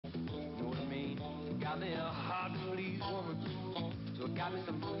got me a hard-to-please woman, so I got me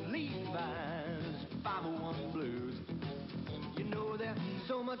some Levi's 501 blues. You know they're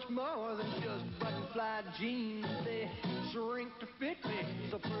so much more than just button-fly jeans. They shrink to fit me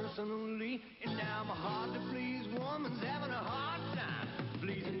so personally, and now my hard-to-please woman's having a hard time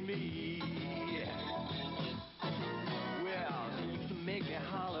pleasing me. Well, she used to make me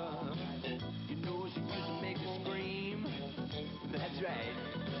holler. You know she used to make me scream. That's right.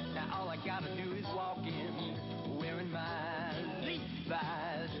 Now all I gotta do is walk in wearing my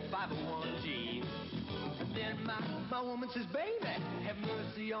Levi's 501 jeans. And then my woman says, baby, have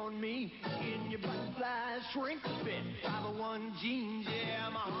mercy on me in your butterfly shrink to fit 501 jeans. Yeah,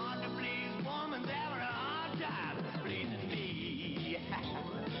 my hard-to-please woman's having a hard time pleasing me.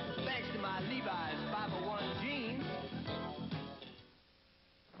 Thanks to my Levi's 501 jeans.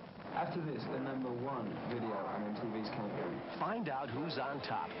 After this, the #1 video on MTV's Countdown. Find out who's on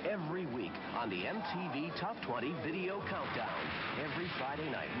top every week on the MTV Top 20 Video Countdown. Every Friday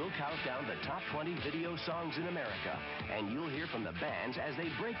night, we'll count down the top 20 video songs in America, and you'll hear from the bands as they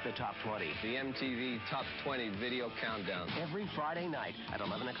break the top 20. The MTV Top 20 Video Countdown. Every Friday night at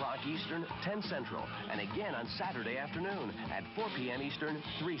 11 o'clock Eastern, 10 Central, and again on Saturday afternoon at 4 p.m. Eastern,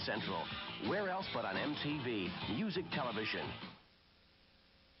 3 Central. Where else but on MTV Music Television?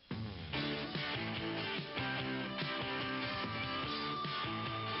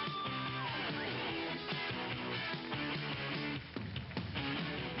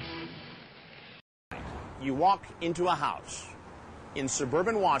 You walk into a house in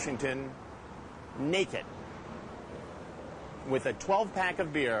suburban Washington, naked, with a 12-pack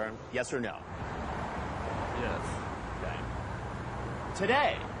of beer, yes or no? Yes. Okay.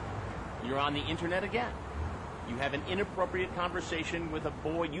 Today, you're on the internet again. You have an inappropriate conversation with a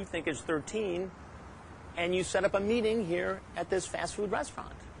boy you think is 13, and you set up a meeting here at this fast food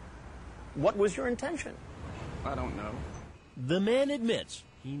restaurant. What was your intention? I don't know. The man admits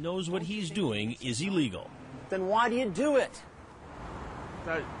he knows what he's doing is illegal. Then why do you do it?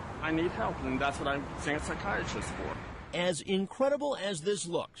 That I need help, and that's what I'm seeing a psychiatrist for. As incredible as this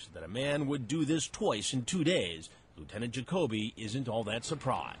looks, that a man would do this twice in 2 days, Lieutenant Jacoby isn't all that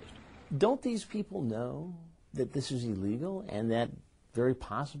surprised. Don't these people know that this is illegal and that very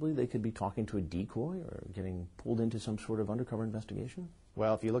possibly they could be talking to a decoy or getting pulled into some sort of undercover investigation?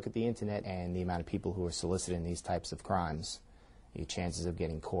 Well, if you look at the internet and the amount of people who are soliciting these types of crimes, your chances of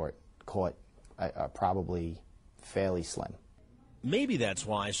getting caught are probably fairly slim. Maybe that's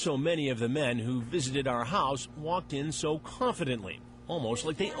why so many of the men who visited our house walked in so confidently, almost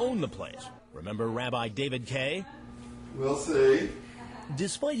like they own the place. Remember Rabbi David Kay? We'll see.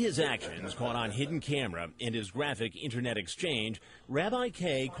 Despite his actions caught on hidden camera and his graphic internet exchange, Rabbi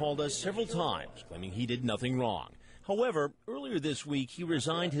Kay called us several times, claiming he did nothing wrong. However, earlier this week, he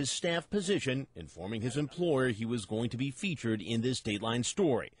resigned his staff position, informing his employer he was going to be featured in this Dateline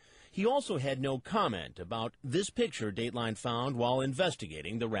story. He also had no comment about this picture Dateline found while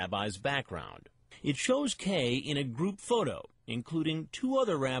investigating the rabbi's background. It shows Kay in a group photo, including 2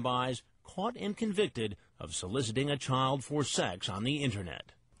 other rabbis caught and convicted of soliciting a child for sex on the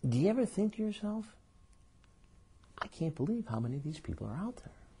internet. Do you ever think to yourself, I can't believe how many of these people are out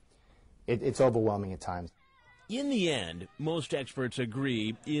there? It's overwhelming at times. In the end, most experts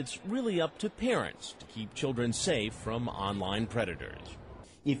agree it's really up to parents to keep children safe from online predators.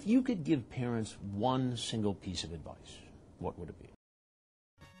 If you could give parents one single piece of advice, what would it be?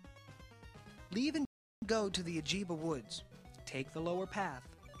 Leave and go to the Ajiba Woods. Take the lower path.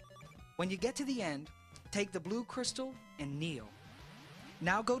 When you get to the end, take the blue crystal and kneel.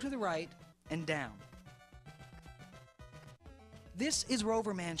 Now go to the right and down. This is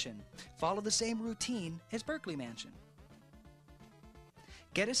Rover Mansion. Follow the same routine as Berkeley Mansion.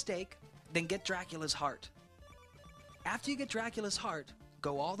 Get a steak, then get Dracula's heart. After you get Dracula's heart,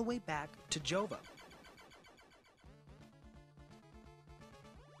 go all the way back to Jova.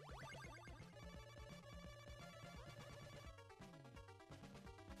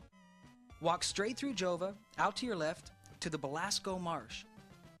 Walk straight through Jova, out to your left, to the Belasco Marsh.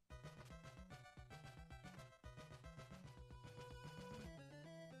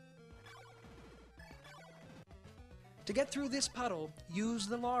 To get through this puddle, use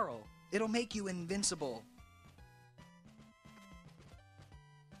the laurel. It'll make you invincible.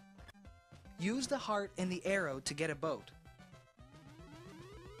 Use the heart and the arrow to get a boat.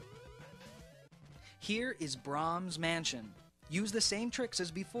 Here is Brahms' mansion. Use the same tricks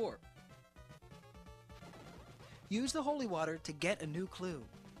as before. Use the holy water to get a new clue.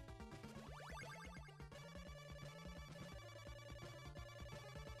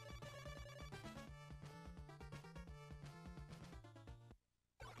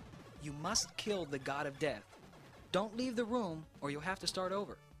 You must kill the god of death. Don't leave the room, or you'll have to start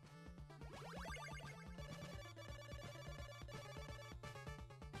over.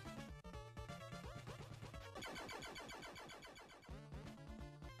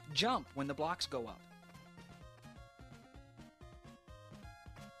 Jump when the blocks go up.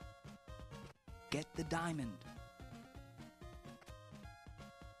 Get the diamond.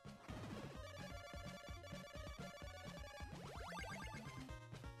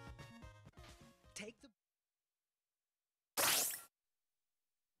 Take the...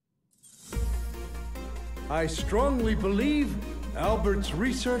 I strongly believe Albert's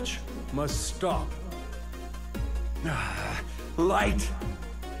research must stop. Light!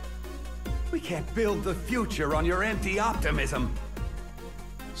 We can't build the future on your empty optimism.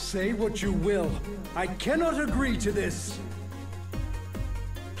 Say what you will. I cannot agree to this.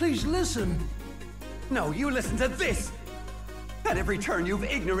 Please listen. No, you listen to this! At every turn, you've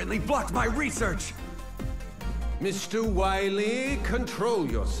ignorantly blocked my research! Mr. Wiley, control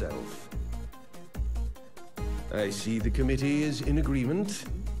yourself. I see the committee is in agreement.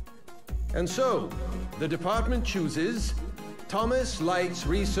 And so, the department chooses Thomas Light's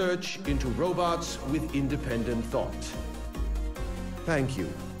research into robots with independent thought. Thank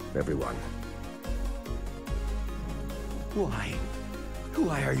you, everyone. Why?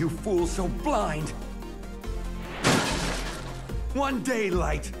 Why are you fools so blind? One day,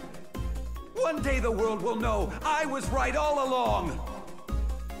 Light. One day the world will know I was right all along.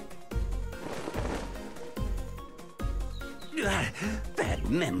 Bad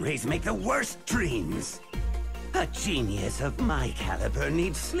memories make the worst dreams. A genius of my caliber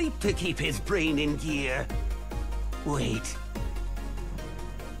needs sleep to keep his brain in gear. Wait.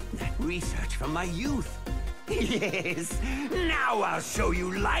 That research from my youth. Yes, now I'll show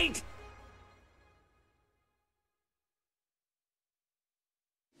you, Light!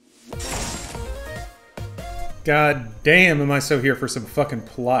 God damn, am I so here for some fucking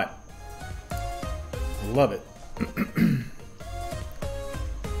plot. I love it.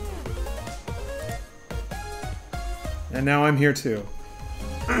 And now I'm here too.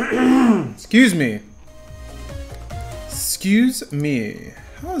 Excuse me. Excuse me.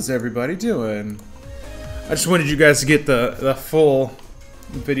 How's everybody doing? I just wanted you guys to get the full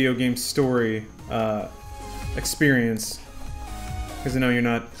video game story experience. Because I know you're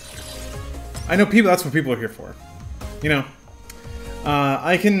not... I know people. That's what people are here for. You know?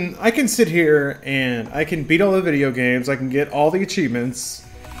 I can sit here and I can beat all the video games. I can get all the achievements.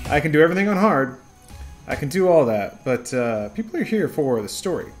 I can do everything on hard. I can do all that. But people are here for the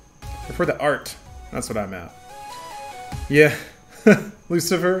story. Or for the art. That's what I'm at. Yeah.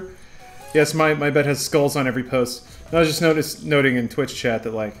 Lucifer. Yes, my bed has skulls on every post. And I was just noting in Twitch chat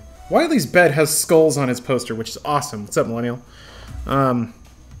that, like, Wiley's bed has skulls on his poster, which is awesome. What's up, Millennial?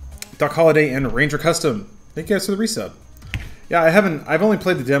 Doc Holiday and Ranger Custom. Thank you guys for the resub. Yeah, I've only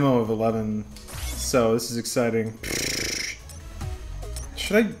played the demo of 11, so this is exciting.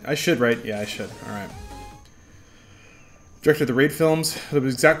 I should, right? Yeah, I should. Alright. Directed the Raid films. The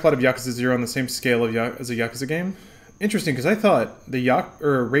exact plot of Yakuza 0 on the same scale as a Yakuza game. Interesting, because I thought the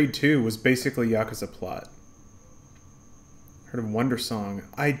Raid 2 was basically Yakuza plot. Heard of Wonder Song.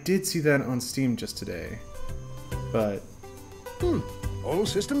 I did see that on Steam just today. But... All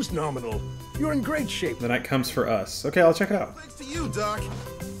systems nominal. You're in great shape. The night comes for us. Okay, I'll check it out. Thanks to you, Doc.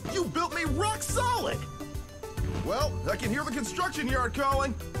 You built me rock solid. Well, I can hear the construction yard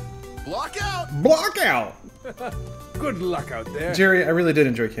calling. Block out! Block out! Good luck out there. Jerry, I really did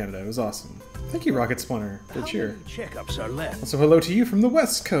enjoy Canada. It was awesome. Thank you, Rocket Splinter, for the cheer. Checkups are left. Also, hello to you from the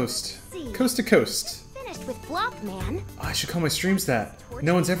West Coast. Coast to coast. Finished with Block Man. Oh, I should call my streams that.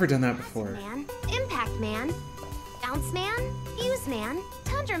 No one's ever done that before. Man, Impact Man, Bounce Man, Fuse Man,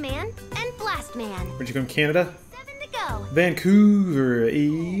 Tundra Man, and Blast Man. Where'd you come, Canada? 7 to go. Vancouver,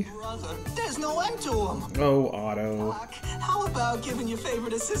 eh? Brother, there's no end to him. Oh, Otto. Doc, how about giving your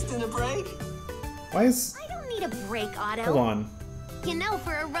favorite assistant a break? Why is... I don't need a break, Otto. Hold on. You know,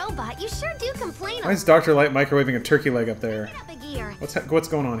 for a robot, you sure do complain. Why is Dr. Light microwaving a turkey leg up there? Get up a gear. What's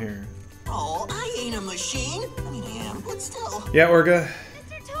going on here? Oh, I ain't a machine. I mean, I am, but still. Yeah, Orga.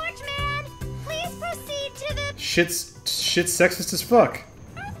 Mr. Torchman, please proceed to the... Shit's sexist as fuck.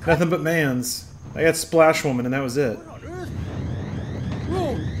 Nothing but mans. I got Splash Woman and that was it.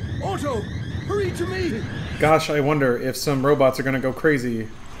 Whoa! Otto! Hurry to me! Gosh, I wonder if some robots are gonna go crazy.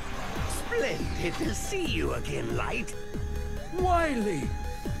 Splendid to see you again, Light. Wiley!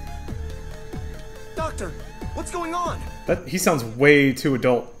 Doctor, what's going on? He sounds way too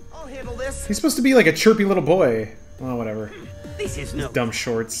adult. I'll handle this. He's supposed to be like a chirpy little boy. Well, whatever. This is no dumb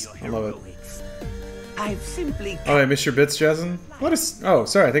shorts. I love it. I've simply... Oh, I missed your bits, Jason? What is... Oh,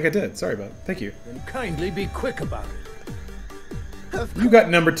 sorry, I think I did. Sorry, bud. Thank you. Then kindly be quick about it. You got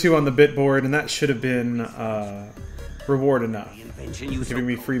number 2 on the bit board, and that should have been reward enough. Giving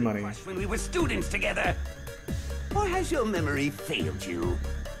me free money. When we were students together. Or has your memory failed you?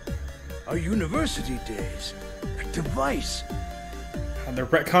 Our university days. That device. And they're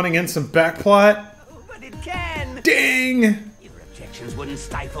retconning in some backplot. But it can. Ding! Your objections wouldn't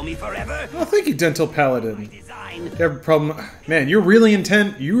stifle me forever. Oh, thank you, Dental Paladin. You have a problem. Man, you're really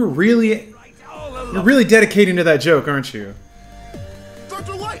intent. You're really dedicating to that joke, aren't you?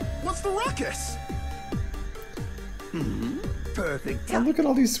 Dr. Light, what's the ruckus? Perfect. Oh, look at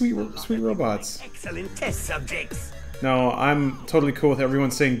all these sweet robots. Excellent test subjects. No, I'm totally cool with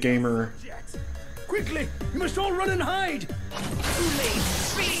everyone saying gamer. Quickly, you must all run and hide. Too late.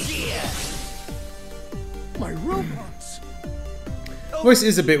 Speed gear. My robots. Voice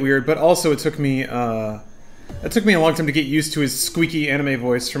is a bit weird, but also it took me a long time to get used to his squeaky anime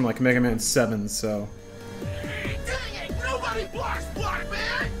voice from like Mega Man 7. So. Dang it! Nobody blocks Block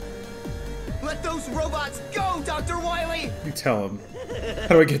Man! Let those robots go, Dr. Wily! You tell him.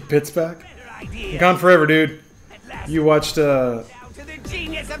 How do I get bits back? I'm gone forever, dude. You watched To the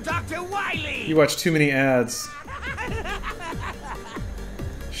genius of Dr. Wily. You watched too many ads.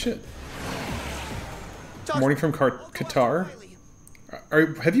 Shit. Morning from Qatar?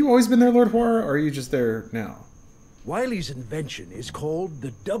 Have you always been there, Lord Horror, or are you just there now? Wily's invention is called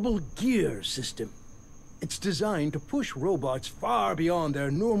the double gear system. It's designed to push robots far beyond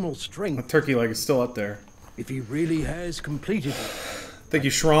their normal strength. The turkey leg is still up there. If he really has completed it. Thank you,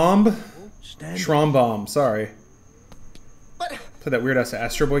 Schramm. Schrombomb, sorry. Played that weird-ass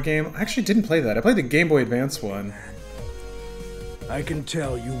Astro Boy game. I actually didn't play that. I played the Game Boy Advance one. I can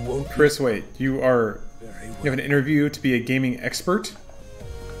tell you won't. Chris, wait. You have an interview to be a gaming expert?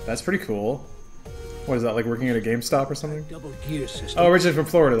 That's pretty cool. What is that, like working at a GameStop or something? Double gear system. Oh, originally from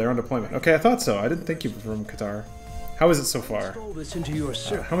Florida. They're on deployment. Okay, I thought so. I didn't think you were from Qatar. How is it so far? This into your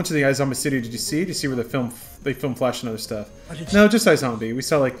How much of the iZombie City did you see? Did you see where they film Flash and other stuff? No, just iZombie. We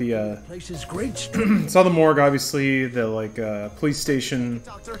saw like the place is great. saw the morgue, obviously, the like police station,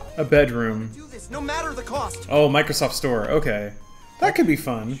 a bedroom. No matter the cost. Oh, Microsoft Store. Okay, that could be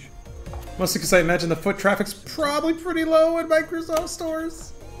fun. Mostly because I imagine the foot traffic's probably pretty low in Microsoft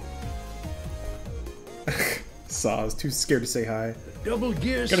stores. I was too scared to say hi. Double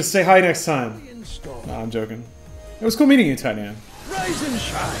gears. Gotta say hi next time. Nah, I'm joking. It was cool meeting you, Titanium. Rise and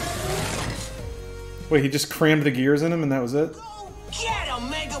shine. Wait, he just crammed the gears in him and that was it? Get him,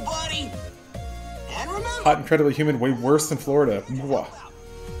 Mega Buddy. And remember. Hot, incredibly humid, way worse than Florida. Mwah.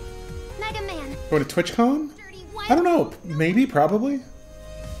 Mega Man. Going to TwitchCon? I don't know. Maybe, probably.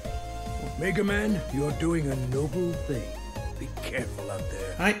 Mega Man, you're doing a noble thing. Be careful out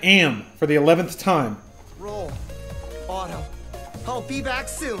there. I am, for the 11th time. Roll. Auto. I'll be back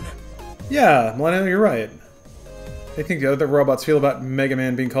soon. Yeah, Millennial, you're right. I think the other robots feel about Mega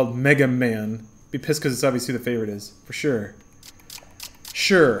Man being called Mega Man. Be pissed because it's obviously who the favorite is. For sure.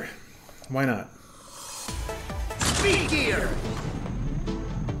 Sure. Why not? Speed gear!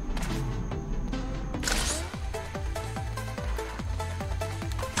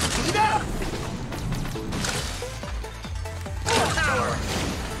 Speed up! Full power!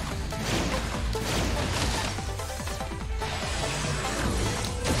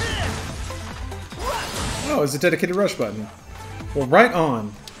 Oh, it's a dedicated rush button. Well, right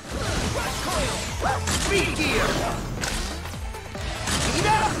on. Speed gear! Speed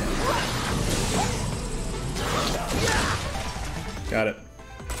up! Got it.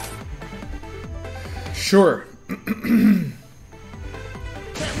 Sure. Can't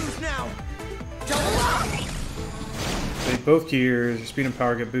lose now! Double up! Take both gears. Your speed and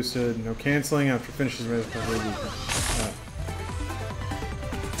power get boosted. No canceling after finishes. Double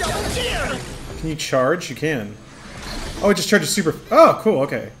gear! Can you charge? You can. Oh, it just charges super. Oh, cool.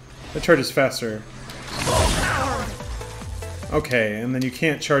 Okay. That charges faster. Okay, and then you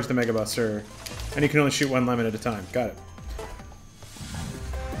can't charge the Mega Buster. And you can only shoot one lemon at a time. Got it.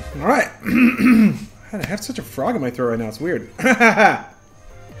 Alright. I have such a frog in my throat right now. It's weird.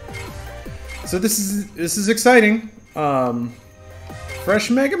 So this is exciting.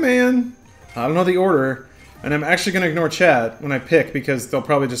 Fresh Mega Man. I don't know the order. And I'm actually going to ignore chat when I pick because they'll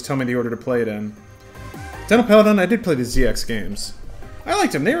probably just tell me the order to play it in. Dental Paladin, I did play the ZX games. I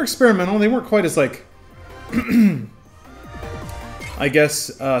liked them. They were experimental. They weren't quite as, like, I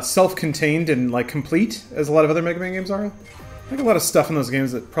guess, self-contained and, like, complete as a lot of other Mega Man games are. Like, a lot of stuff in those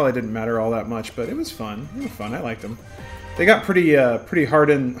games that probably didn't matter all that much, but it was fun. They were fun. I liked them. They got pretty hard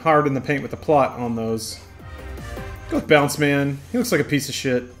in the paint with the plot on those. Go with Bounce Man. He looks like a piece of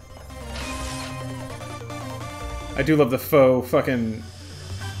shit. I do love the faux fucking...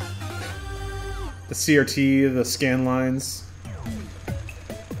 the CRT, the scan lines.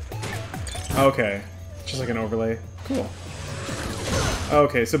 Okay. Just like an overlay. Cool.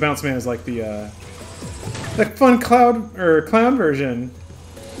 Okay, so Bounce Man is like the fun clown version.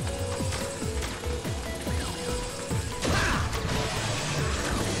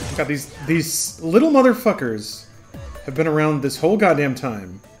 God, these little motherfuckers have been around this whole goddamn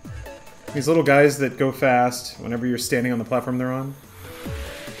time. These little guys that go fast whenever you're standing on the platform they're on.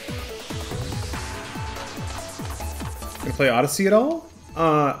 Gonna play Odyssey at all?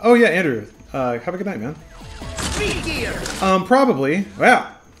 Oh yeah, Andrew. Have a good night, man. Speed gear. Probably.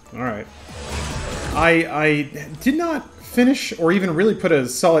 Wow. Alright. I did not finish or even really put a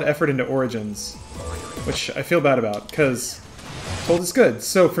solid effort into Origins, which I feel bad about, because told it's good.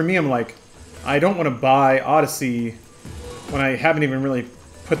 So for me, I'm like, I don't want to buy Odyssey when I haven't even really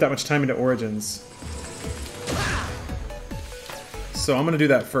put that much time into Origins. So I'm gonna do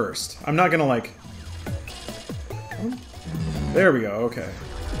that first. I'm not gonna like... There we go, okay.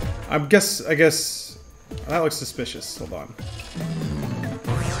 I guess that looks suspicious. Hold on.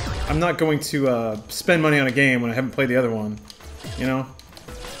 I'm not going to spend money on a game when I haven't played the other one. You know?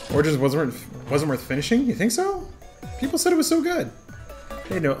 Origins wasn't worth finishing? You think so? People said it was so good.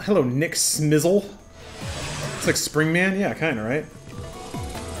 Hey, no, hello, Nick Smizzle. It's like Springman? Yeah, kinda, right?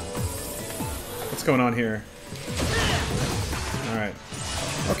 What's going on here? Alright.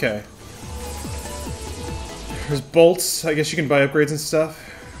 Okay. There's bolts. I guess you can buy upgrades and stuff.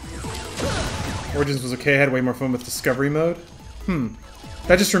 Origins was okay. I had way more fun with Discovery mode.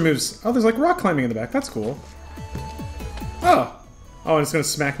 That just removes... Oh, there's like rock climbing in the back. That's cool. Oh! Oh, and it's gonna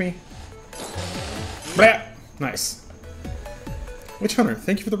smack me? Blah! Nice. Witch Hunter,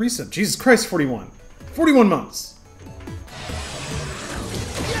 thank you for the resub. Jesus Christ, 41. 41 months!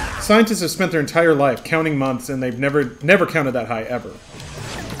 Scientists have spent their entire life counting months, and they've never counted that high, ever.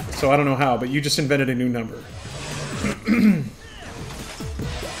 So I don't know how, but you just invented a new number.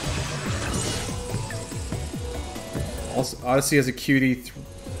 Also, Odyssey has a cutie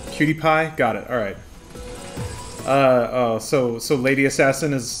pie? Got it, alright. Oh, so Lady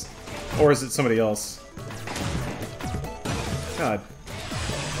Assassin is... Or is it somebody else? God.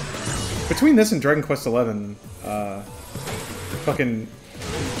 Between this and Dragon Quest XI, fucking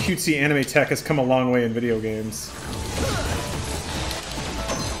cutesy anime tech has come a long way in video games.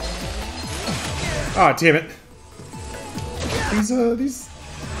 Ah, damn it.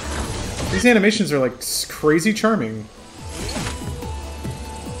 These animations are like crazy charming.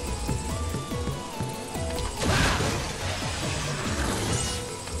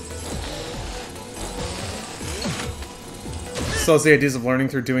 Still has the ideas of learning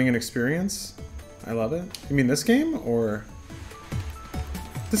through doing an experience. I love it. You mean this game, or...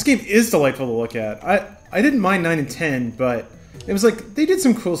 This game is delightful to look at. I didn't mind 9 and 10, but it was like, they did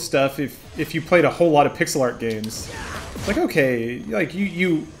some cool stuff if you played a whole lot of pixel art games. It's like, okay, like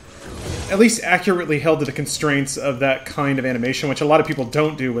you at least accurately held to the constraints of that kind of animation, which a lot of people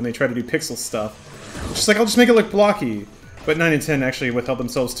don't do when they try to do pixel stuff. Just like, I'll just make it look blocky. But 9 and 10 actually withheld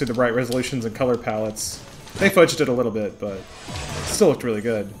themselves to the right resolutions and color palettes. They fudged it a little bit, but it still looked really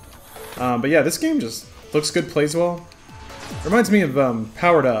good. But yeah, this game just looks good, plays well. Reminds me of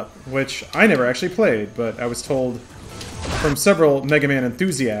Powered Up, which I never actually played, but I was told from several Mega Man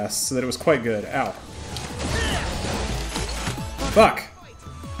enthusiasts that it was quite good. Ow. Fuck!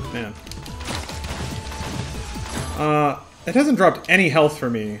 Man. It hasn't dropped any health for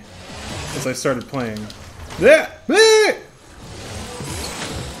me since I started playing.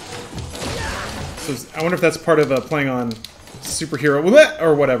 So I wonder if that's part of playing on superhero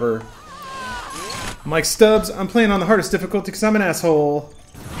or whatever. Mike Stubbs, I'm playing on the hardest difficulty because I'm an asshole.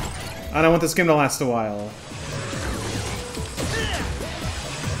 And I want this game to last a while.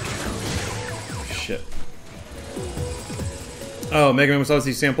 Shit. Oh, Mega Man was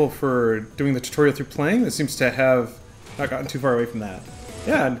obviously a sample for doing the tutorial through playing. This seems to have not gotten too far away from that.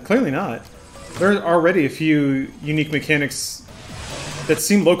 Yeah, clearly not. There are already a few unique mechanics that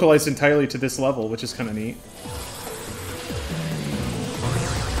seem localized entirely to this level, which is kind of neat.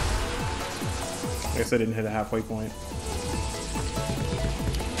 I guess I didn't hit a halfway point.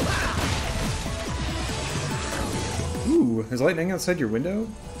 Ooh, is lightning outside your window?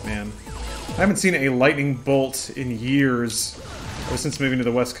 Man. I haven't seen a lightning bolt in years, ever since moving to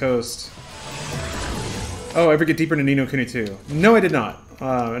the West Coast. Oh, ever get deeper into Ni no Kuni 2? No, I did not.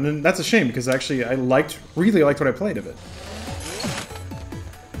 And then that's a shame, because actually I really liked what I played of it.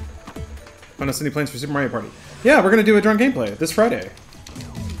 Any plans for Super Mario Party? Yeah, we're gonna do a drunk gameplay this Friday.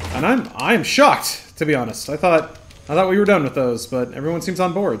 And I'm shocked, to be honest. I thought we were done with those, but everyone seems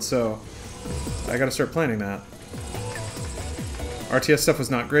on board, so I gotta start planning that. RTS stuff was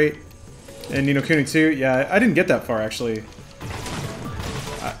not great. And Ni no Kuni 2, yeah, I didn't get that far, actually.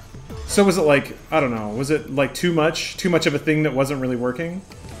 So was it like, I don't know, was it like too much of a thing that wasn't really working?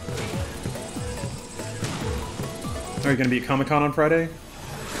 Are you going to be at Comic-Con on Friday?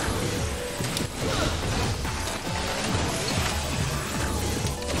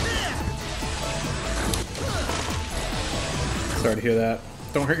 Sorry to hear that.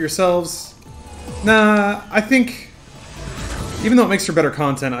 Don't hurt yourselves. Nah, I think, even though it makes for better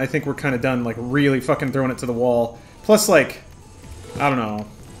content, I think we're kind of done, like, really fucking throwing it to the wall. Plus, like, I don't know.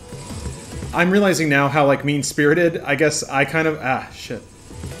 I'm realizing now how, like, mean-spirited, I guess I kind of...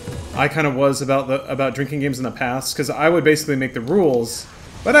 I kind of was about drinking games in the past, because I would basically make the rules,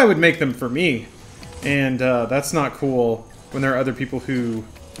 but I would make them for me. And that's not cool when there are other people who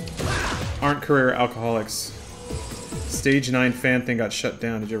aren't career alcoholics. Stage 9 fan thing got shut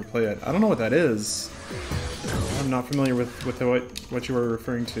down. Did you ever play it? I don't know what that is. I'm not familiar with what you were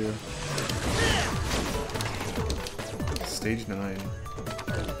referring to. Stage 9.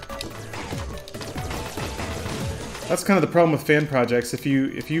 That's kind of the problem with fan projects. If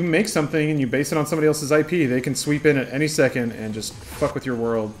you make something and you base it on somebody else's IP, they can sweep in at any second and just fuck with your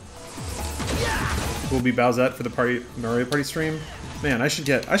world. We'll be Bowsette for the Mario Party stream. Man, I should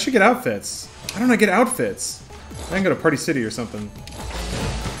get outfits. Why don't I get outfits? I can go to Party City or something.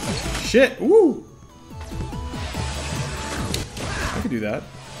 Shit! Woo! I could do that.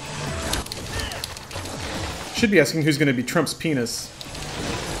 Should be asking who's going to be Trump's penis.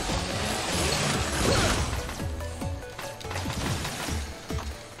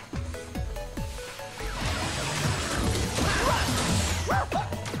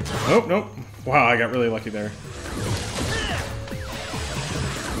 Nope, nope. Wow, I got really lucky there.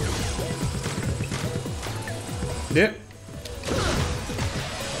 Yep.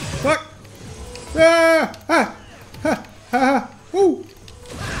 Fuck! Ah! Ah! Ha! Ha! Woo!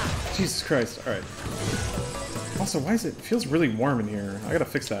 Jesus Christ. Alright. Also, why is it... feels really warm in here. I gotta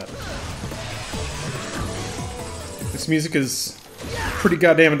fix that. This music is pretty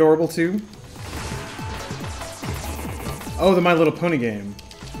goddamn adorable, too. Oh, the My Little Pony game.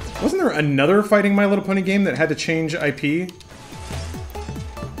 Wasn't there another Fighting My Little Pony game that had to change IP?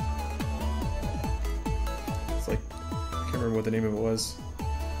 It's like... I can't remember what the name of it was.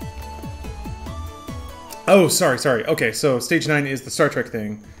 Oh, sorry. Okay, so Stage 9 is the Star Trek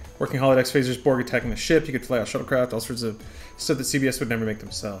thing. Working holodeck phasers, Borg attacking the ship, you could fly out shuttlecraft, all sorts of stuff that CBS would never make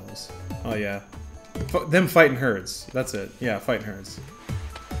themselves. Oh, yeah. Them fighting herds. That's it. Yeah, fighting herds.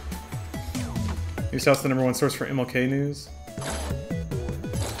 New South's the #1 source for MLK news.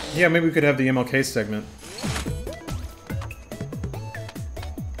 Yeah, maybe we could have the MLK segment.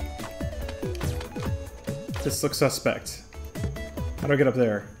 This looks suspect. How do I get up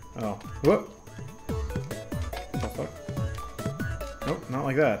there? Oh. Whoop! What the fuck? Nope, not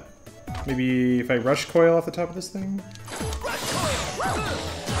like that. Maybe if I rush coil off the top of this thing?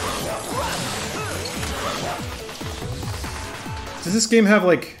 Does this game have,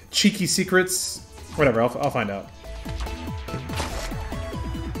 like, cheeky secrets? Whatever, I'll find out.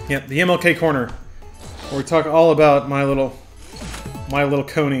 Yep, the MLK corner, where we talk all about my little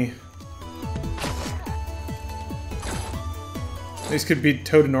Coney. These could be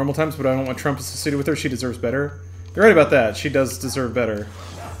Toad in normal times, but I don't want Trump associated with her. She deserves better. You're right about that. She does deserve better.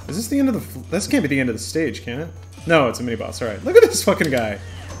 Is this the end of the... This can't be the end of the stage, can it? No, it's a mini-boss. Alright, look at this fucking guy.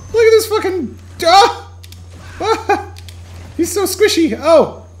 Look at this fucking... Ah! Ah! He's so squishy.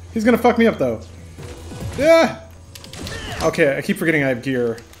 Oh! He's gonna fuck me up, though. Yeah! Okay, I keep forgetting I have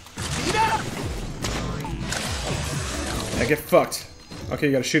gear. Yeah, get fucked. Okay,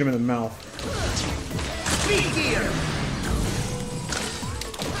 you gotta shoot him in the mouth. Speed gear.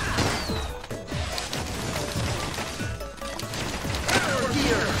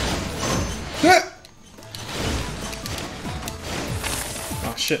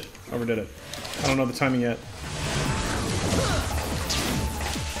 Oh shit, overdid it. I don't know the timing yet.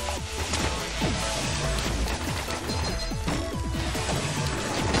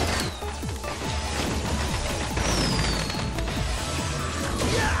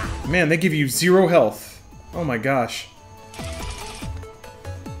 Man, they give you 0 health. Oh my gosh.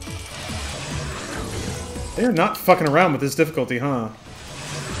 They are not fucking around with this difficulty, huh?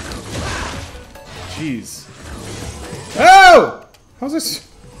 Jeez. Oh! How's this?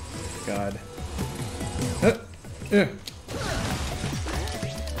 God. Yeah.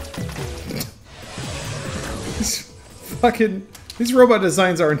 These robot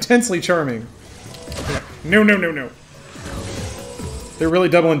designs are intensely charming. No, no, no, no. They're really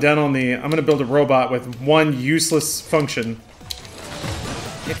doubling down on the, I'm gonna build a robot with one useless function.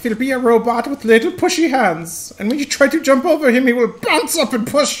 It will be a robot with little pushy hands, and when you try to jump over him, he will bounce up and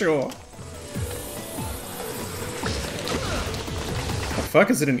push you. The fuck?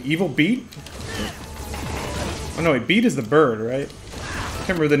 Is it an evil beat? Oh no, wait, beat is the bird, right? I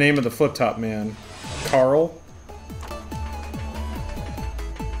can't remember the name of the flip-top man. Carl?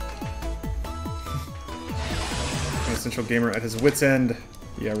 An essential gamer at his wit's end.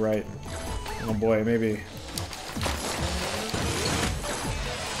 Yeah, right. Oh boy, maybe.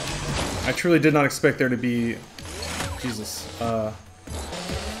 I truly did not expect there to be... Jesus. Oh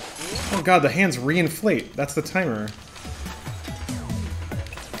god, the hands reinflate. That's the timer.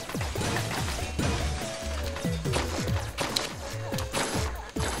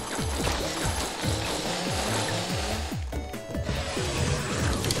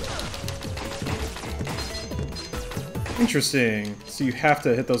 Interesting. So you have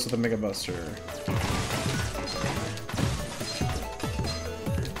to hit those with a Mega Buster.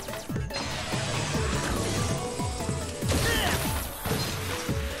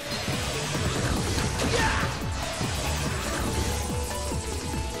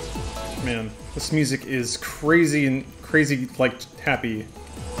 Man, this music is crazy and crazy, like, happy.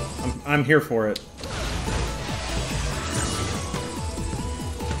 I'm here for it.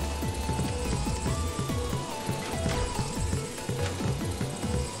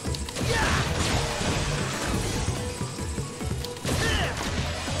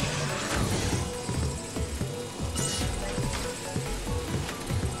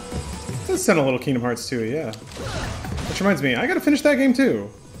 It does sound a little Kingdom Hearts 2, yeah. Which reminds me, I gotta finish that game too.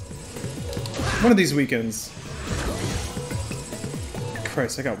 One of these weekends.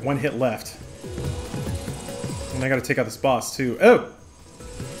 Christ, I got one hit left. And I gotta take out this boss too. Oh!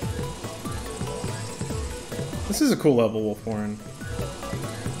 This is a cool level, Wolfhorn.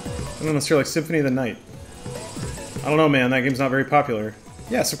 I don't necessarily like Symphony of the Night. I don't know, man, that game's not very popular.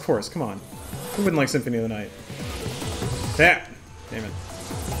 Yes, of course, come on. Who wouldn't like Symphony of the Night? That! Damn it.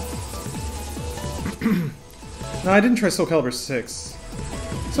 No, I didn't try Soul Calibur 6.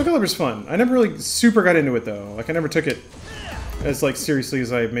 Soul Calibur's fun. I never really super got into it, though. Like, I never took it as, like, seriously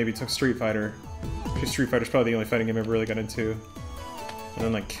as I maybe took Street Fighter. Because Street Fighter's probably the only fighting game I ever really got into. And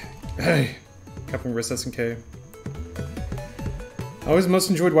then, like, hey, Capcom vs. SNK. I always most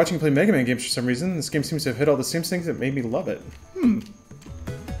enjoyed watching you play Mega Man games for some reason. This game seems to have hit all the same things that made me love it. I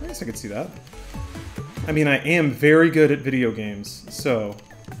guess I could see that. I mean, I am very good at video games, so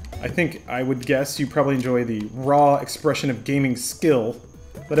I think I would guess you probably enjoy the raw expression of gaming skill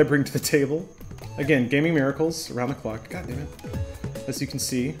that I bring to the table. Again, gaming miracles around the clock. God damn it. As you can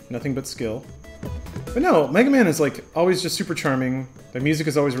see, nothing but skill. But no, Mega Man is like always just super charming. The music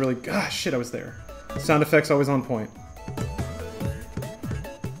is always really... Ah, shit, I was there. Sound effects always on point.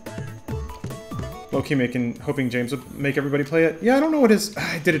 Low-key hoping James would make everybody play it. Yeah, I don't know what his...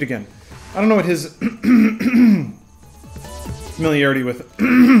 I did it again. I don't know what his familiarity with...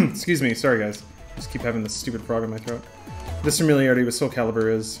 Excuse me, sorry guys. Just keep having this stupid frog in my throat. This familiarity with Soul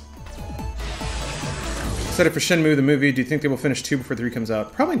Calibur is... Excited for Shenmue the movie. Do you think they will finish 2 before 3 comes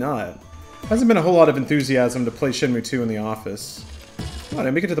out? Probably not. Hasn't been a whole lot of enthusiasm to play Shenmue 2 in the office. Oh, did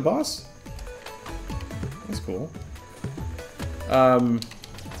I make it to the boss? That's cool.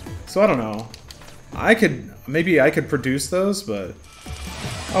 So I don't know. Maybe I could produce those, but...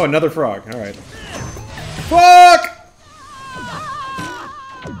 Oh, another frog. Alright. Fuck!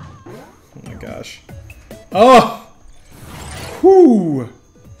 Oh my gosh. Oh! Whoo!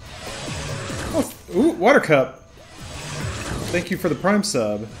 Oh, ooh, water cup. Thank you for the Prime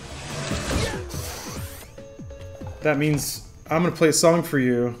sub. That means I'm gonna play a song for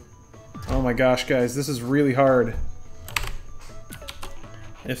you. Oh my gosh, guys, this is really hard.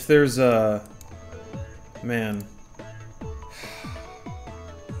 If there's a... Man.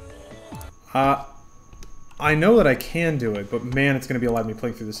 I know that I can do it, but man, it's gonna be a lot of me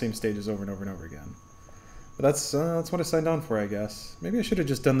playing through the same stages over and over and over again. But that's what I signed on for, I guess. Maybe I should have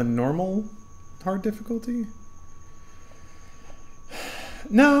just done the normal hard difficulty?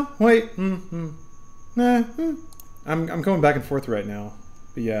 No, wait. Nah. I'm going back and forth right now.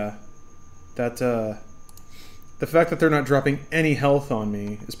 But yeah, that the fact that they're not dropping any health on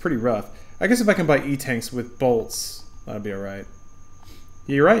me is pretty rough. I guess if I can buy E-tanks with bolts, that'll be alright.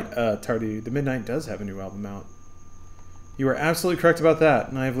 You're right, Tardy. The Midnight does have a new album out. You are absolutely correct about that,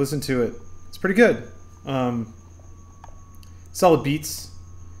 and I have listened to it. It's pretty good. Solid beats.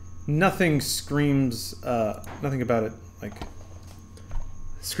 Nothing screams, nothing about it, like,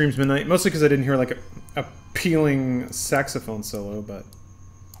 screams Midnight. Mostly because I didn't hear, like, a peeling saxophone solo, but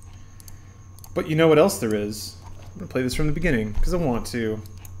you know what else there is? I'm gonna play this from the beginning, because I want to.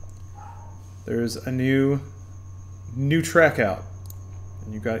 There's a new track out.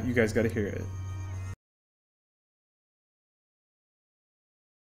 and you guys got to hear it.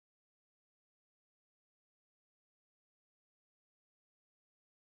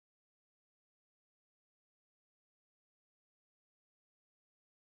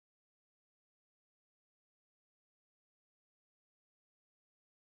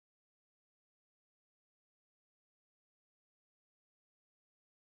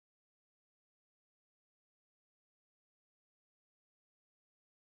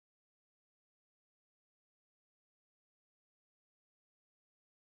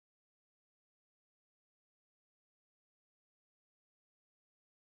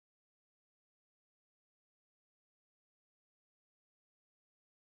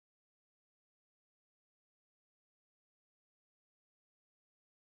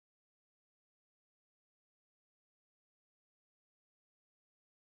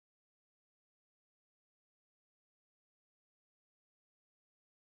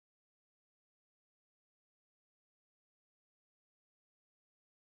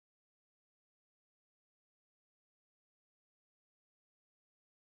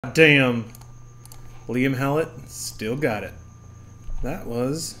 Damn. Liam Howlett still got it. That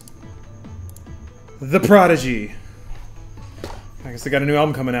was The Prodigy. I guess they got a new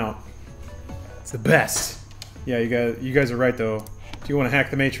album coming out. It's the best. Yeah, you guys are right though. If you want to hack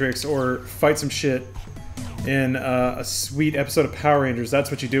the Matrix or fight some shit in a sweet episode of Power Rangers,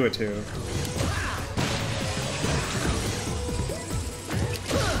 that's what you do it to.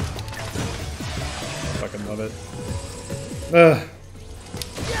 Fucking love it. Ugh.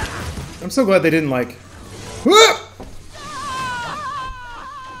 I'm so glad they didn't like.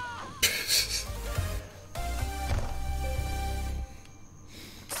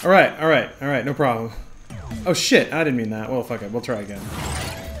 Alright, no problem. Oh shit, I didn't mean that. Well, fuck it, we'll try again.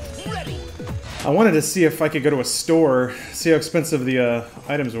 I wanted to see if I could go to a store, see how expensive the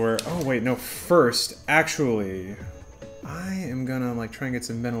items were. Oh wait, no, first, actually, I am gonna like try and get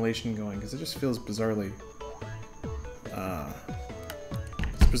some ventilation going, because it just feels bizarrely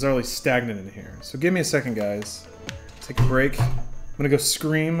stagnant in here. So give me a second, guys. Take a break. I'm gonna go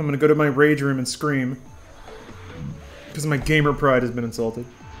scream. I'm gonna go to my rage room and scream. Because my gamer pride has been insulted.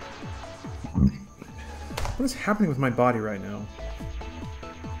 What is happening with my body right now?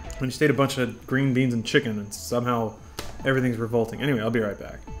 I just ate a bunch of green beans and chicken and somehow everything's revolting. Anyway, I'll be right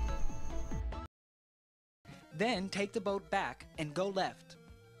back. Then take the boat back and go left.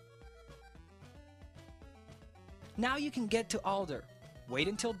 Now you can get to Alder. Wait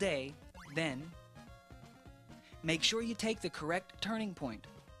until day, then make sure you take the correct turning point.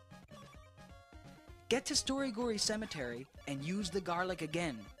 Get to Storygori Cemetery and use the garlic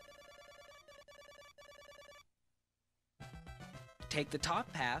again. Take the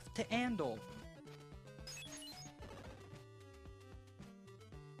top path to Andol.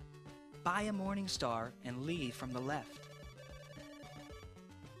 Buy a Morning Star and leave from the left.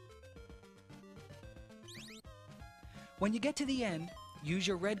 When you get to the end, use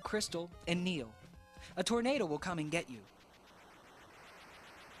your red crystal and kneel. A tornado will come and get you.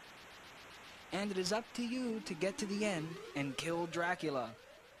 And it is up to you to get to the end and kill Dracula.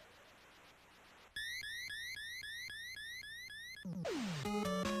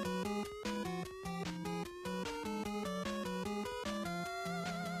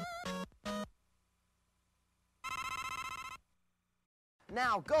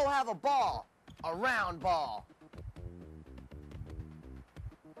 Now go have a ball. A round ball.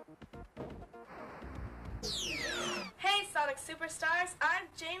 Hey Sonic Superstars, I'm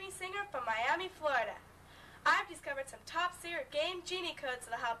Jamie Singer from Miami, Florida. I've discovered some top secret game genie codes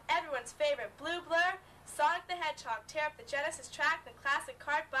that'll help everyone's favorite Blue Blur, Sonic the Hedgehog, tear up the Genesis track, the classic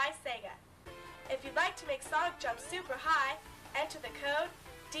cart by Sega. If you'd like to make Sonic jump super high, enter the code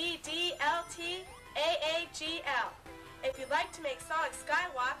DDLTAAGL. If you'd like to make Sonic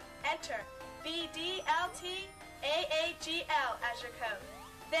skywalk, enter VDLTAAGL as your code.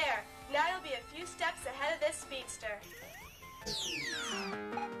 There, now you'll be a few steps ahead of this speedster.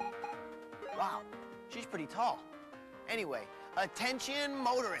 Wow, she's pretty tall. Anyway, attention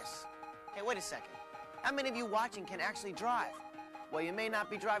motorists. Hey, wait a second. How many of you watching can actually drive? Well, you may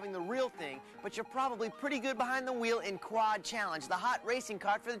not be driving the real thing, but you're probably pretty good behind the wheel in Quad Challenge, the hot racing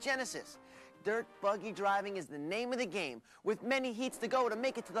kart for the Genesis. Dirt buggy driving is the name of the game, with many heats to go to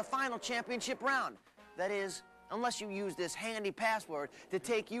make it to the final championship round. That is, unless you use this handy password to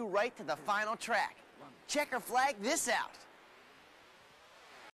take you right to the final track. Checker flag this out.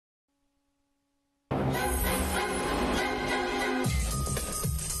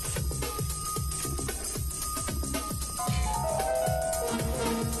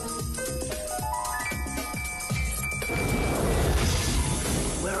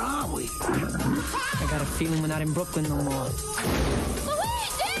 feeling we're not in Brooklyn no more.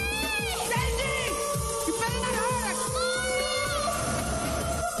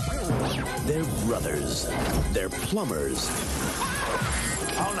 They're brothers. They're plumbers.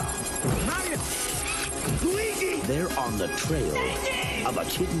 Oh no. Mario! Luigi! They're on the trail of a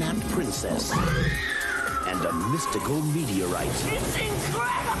kidnapped princess and a mystical meteorite. It's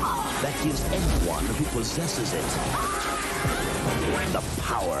incredible! That gives anyone who possesses it the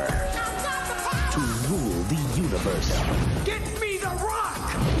power to rule the universe. Get me the rock!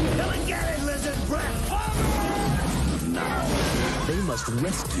 Come and get it, lizard breath! Now, they must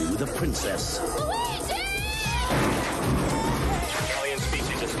rescue the princess. Alien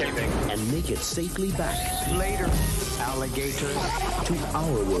species escaping. And make it safely back. Later, alligator. To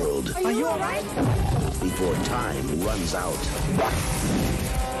our world. Are you alright? Before time runs out.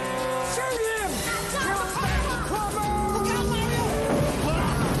 Shoot him!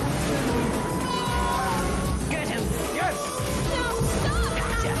 Get him! Yes! No, stop!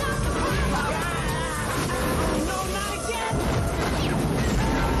 Gotcha! No, not again!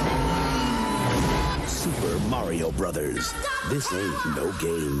 Super Mario Brothers. This ain't no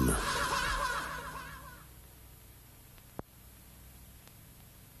game.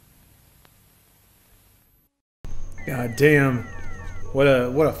 God damn. What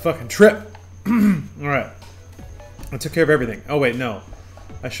a fucking trip. Alright. I took care of everything. Oh wait, no.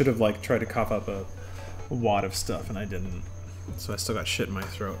 I should have like tried to cough up a wad of stuff and I didn't. So I still got shit in my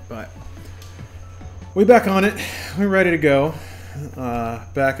throat, but we back on it. We're ready to go.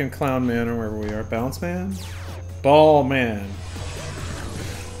 Back in Clown Man or wherever we are. Bounce Man? Ball Man.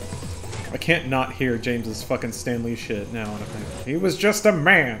 I can't not hear James's fucking Stan Lee shit now. He was just a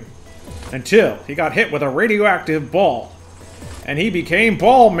man until he got hit with a radioactive ball and he became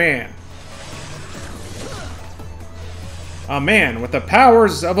Ball Man. A man with the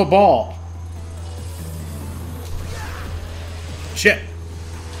powers of a ball. Shit.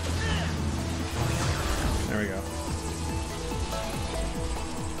 There we go.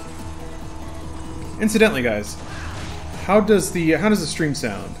 Incidentally, guys, how does the stream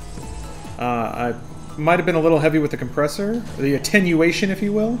sound? I might have been a little heavy with the compressor, the attenuation, if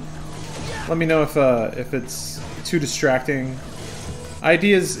you will. Let me know if it's too distracting.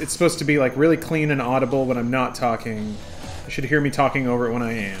 Idea is it's supposed to be like really clean and audible when I'm not talking. You should hear me talking over it when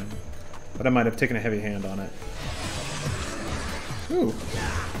I am, but I might have taken a heavy hand on it. Ooh,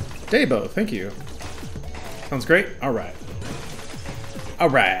 Dabo, thank you. Sounds great. All right. All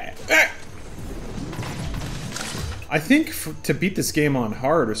right. I think to beat this game on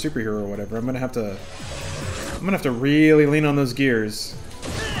hard or superhero or whatever, I'm gonna have to really lean on those gears.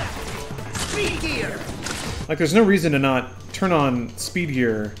 Speed gear. Like, there's no reason to not turn on speed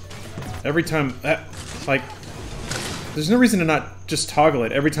gear every time. Like, there's no reason to not just toggle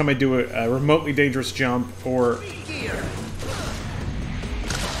it every time I do a remotely dangerous jump or.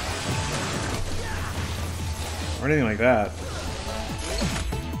 Or anything like that.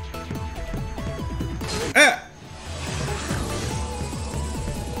 Ah!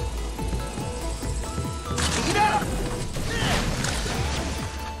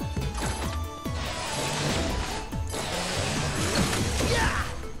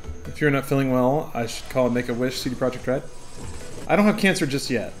 If you're not feeling well, I should call and make a wish, CD Projekt Red. I don't have cancer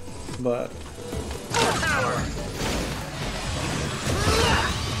just yet, but.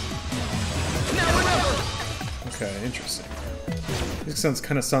 Okay, interesting. This sounds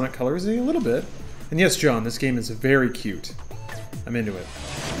kind of Sonic Colors-y, a little bit. And yes, John, this game is very cute. I'm into it.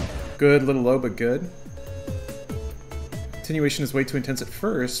 Good, a little low, but good. Attenuation is way too intense at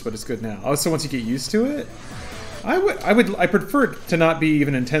first, but it's good now. Oh, so once you get used to it? I prefer it to not be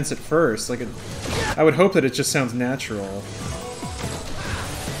even intense at first. Like, I would hope that it just sounds natural.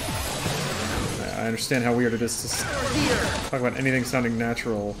 I understand how weird it is to talk about anything sounding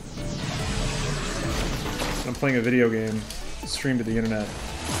natural. I'm playing a video game streamed to the internet.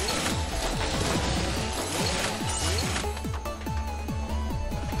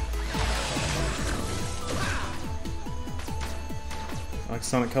 I like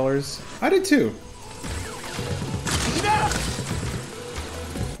Sonic Colors. I did too.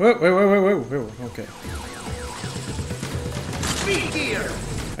 Wait, okay. Speed gear.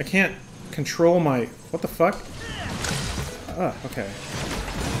 I can't control my. What the fuck? Ah, okay.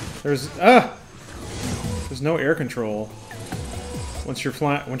 There's no air control. Once you're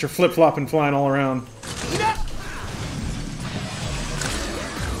flip-flopping, flying all around.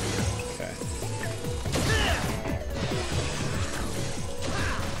 Okay.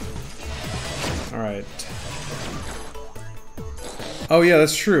 All right. Oh yeah,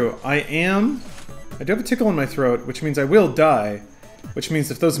 that's true. I do have a tickle in my throat, which means I will die Which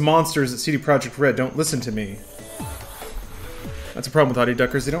means if those monsters at CD Projekt Red don't listen to me... That's a problem with Audio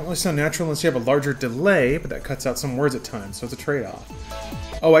Duckers. They don't really sound natural unless you have a larger delay, but that cuts out some words at times, so it's a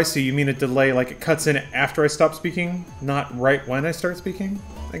trade-off. Oh, I see. You mean a delay like it cuts in after I stop speaking, not right when I start speaking?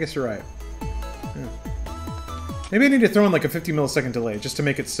 I guess you're right. Yeah. Maybe I need to throw in like a 50 millisecond delay just to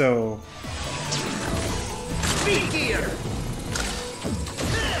make it so... Speed gear.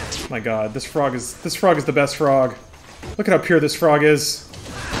 My god, this frog is the best frog. Look at how pure this frog is.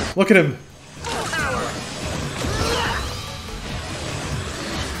 Look at him.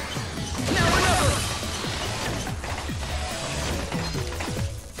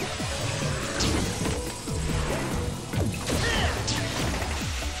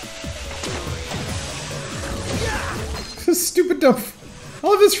 This stupid dumb. I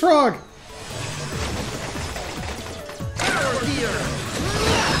love this frog.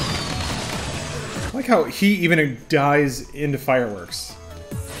 I like how he even dies into fireworks.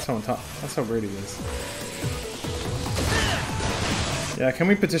 That's how on top. That's how great he is. Yeah, can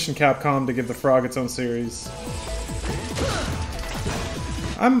we petition Capcom to give the frog its own series?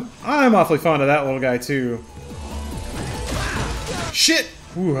 I'm awfully fond of that little guy too. Shit!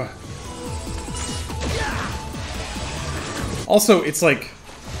 Ooh. Also, it's like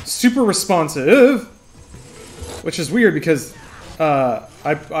super responsive, which is weird because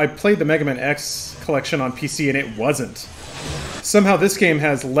I played the Mega Man X collection on PC and it wasn't. Somehow this game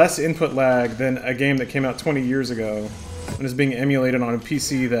has less input lag than a game that came out 20 years ago and is being emulated on a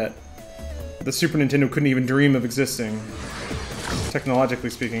PC that the Super Nintendo couldn't even dream of existing, technologically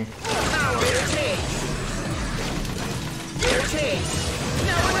speaking.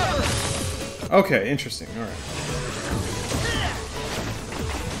 Okay, interesting. Alright.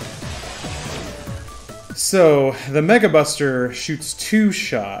 So, the Mega Buster shoots 2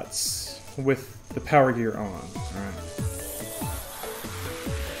 shots with the power gear on. Alright.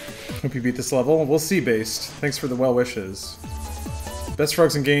 Hope you beat this level. We'll see, Based. Thanks for the well wishes. Best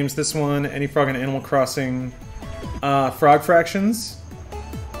frogs in games, this one. Any frog in Animal Crossing. Frog Fractions.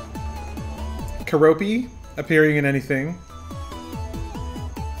 Karopi, appearing in anything.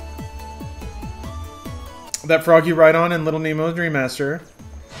 That frog you ride on in Little Nemo Dream Master.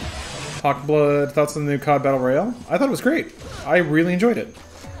 Hawkblood, thoughts on the new COD Battle Royale? I thought it was great. I really enjoyed it.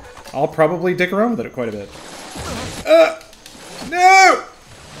 I'll probably dick around with it quite a bit. No!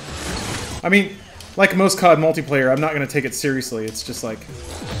 I mean, like most COD multiplayer, I'm not going to take it seriously. It's just like...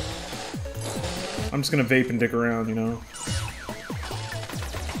 I'm just going to vape and dick around, you know?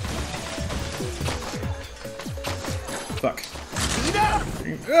 Fuck.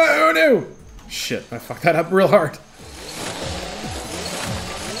 Oh no! Shit, I fucked that up real hard.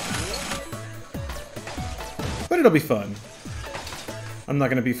 But it'll be fun. I'm not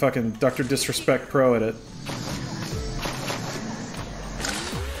gonna be fucking Dr. Disrespect Pro at it.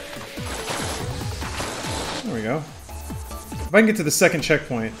 There we go. If I can get to the second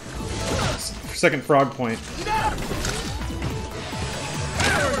checkpoint, second frog point.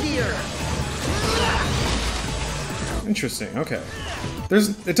 Interesting, okay.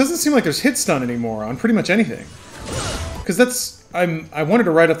 It doesn't seem like there's hit stun anymore on pretty much anything. Because that's... I wanted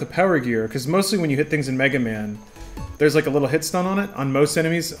to write off the power gear, because mostly when you hit things in Mega Man, there's like a little hit stun on it, on most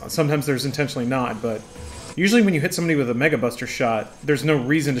enemies. Sometimes there's intentionally not, but usually when you hit somebody with a Mega Buster shot, there's no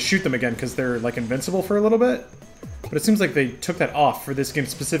reason to shoot them again, because they're like invincible for a little bit. But it seems like they took that off for this game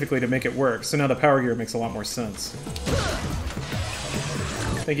specifically to make it work, so now the power gear makes a lot more sense.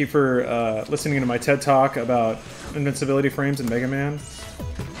 Thank you for listening to my TED Talk about invincibility frames in Mega Man.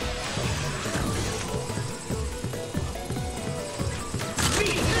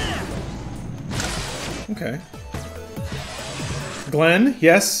 Okay. Glenn,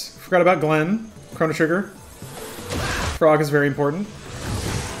 yes. Forgot about Glenn. Chrono Trigger. Frog is very important.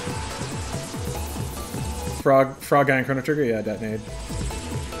 Frog guy in Chrono Trigger? Yeah, detonate.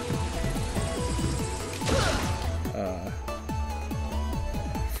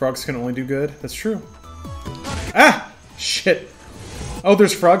 Frogs can only do good. That's true. Ah! Shit. Oh,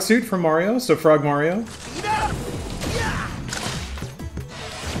 there's Frog Suit from Mario, so Frog Mario.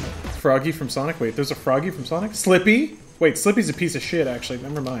 Froggy from Sonic? Wait, there's a Froggy from Sonic? Slippy? Wait, Slippy's a piece of shit, actually.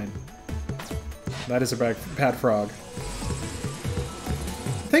 Never mind. That is a bad frog.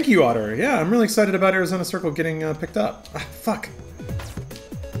 Thank you, Otter. Yeah, I'm really excited about Arizona Circle getting picked up. Ah, fuck.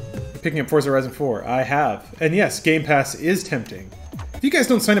 Picking up Forza Horizon 4. I have. And yes, Game Pass is tempting. If you guys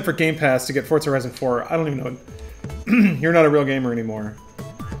don't sign up for Game Pass to get Forza Horizon 4, I don't even know. You're not a real gamer anymore.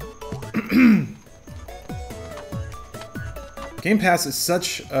 Game Pass is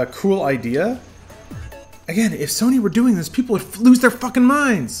such a cool idea. Again, if Sony were doing this, people would lose their fucking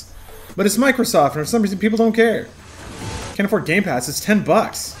minds. But it's Microsoft, and for some reason people don't care. Can't afford Game Pass. It's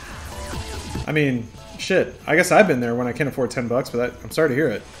 $10. I mean, shit. I guess I've been there when I can't afford $10, but I'm sorry to hear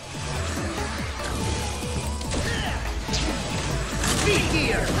it.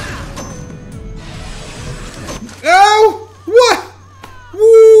 Oh! What?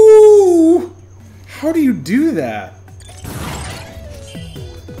 Woo! How do you do that?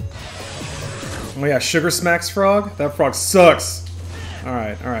 Oh yeah, Sugar Smacks Frog? That frog sucks.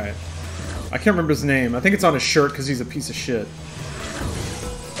 Alright, alright. I can't remember his name. I think it's on his shirt because he's a piece of shit.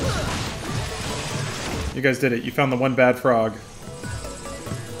 You guys did it. You found the one bad frog.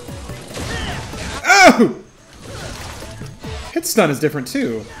 Oh! Hit stun is different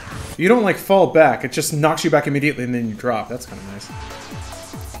too. You don't like fall back. It just knocks you back immediately and then you drop. That's kind of nice.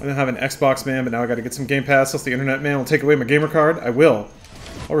 I don't have an Xbox, man, but now I gotta get some Game Pass, else the internet man will take away my gamer card. I will.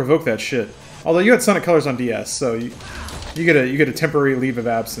 I'll revoke that shit. Although you had Sonic Colors on DS, so you get a temporary leave of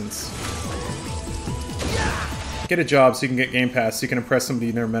absence. Get a job so you can get Game Pass so you can impress somebody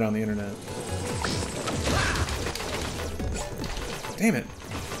you never met on the internet. Damn it.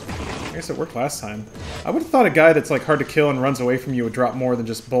 I guess it worked last time. I would have thought a guy that's like hard to kill and runs away from you would drop more than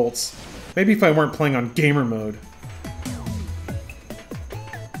just bolts. Maybe if I weren't playing on gamer mode.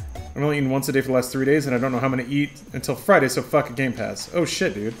 I'm only eating once a day for the last 3 days and I don't know how I'm gonna eat until Friday, so fuck a Game Pass. Oh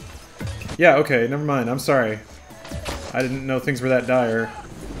shit, dude. Yeah, okay, never mind. I'm sorry. I didn't know things were that dire.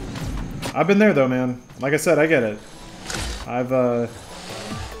 I've been there though, man. Like I said, I get it. I've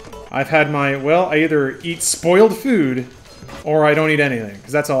had my, well, I either eat spoiled food or I don't eat anything,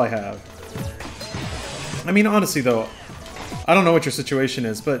 because that's all I have. I mean, honestly though, I don't know what your situation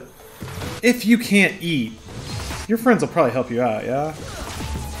is, but if you can't eat, your friends will probably help you out, yeah?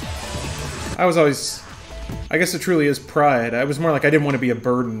 I was always, I guess it truly is pride. I was more like I didn't want to be a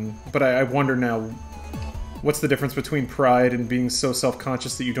burden, but I wonder now, what's the difference between pride and being so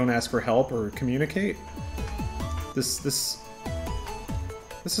self-conscious that you don't ask for help or communicate? This is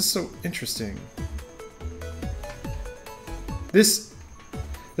so interesting. This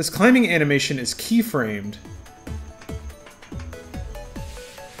climbing animation is keyframed.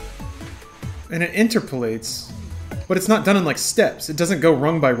 And it interpolates, but it's not done in like steps. It doesn't go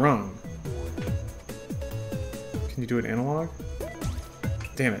rung by rung. Can you do it analog?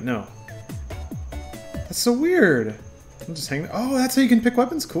 Damn it, no. That's so weird. I'm just hanging. Oh, that's how you can pick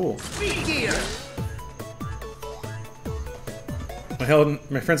weapons? Cool.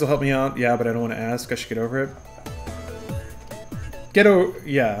 My friends will help me out. Yeah, but I don't want to ask. I should get over it.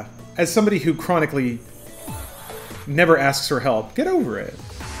 Yeah. As somebody who chronically never asks for help, get over it.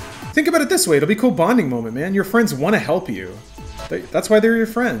 Think about it this way. It'll be a cool bonding moment, man. Your friends want to help you. That's why they're your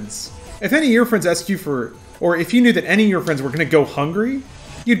friends. If any of your friends ask you for, or if you knew that any of your friends were going to go hungry,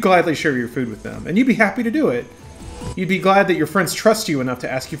 you'd gladly share your food with them. And you'd be happy to do it. You'd be glad that your friends trust you enough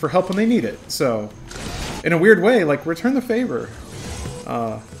to ask you for help when they need it. So, in a weird way, like, return the favor.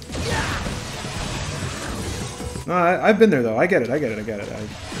 No, I've been there though. I get it.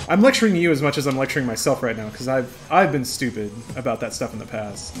 I'm lecturing you as much as I'm lecturing myself right now because I've been stupid about that stuff in the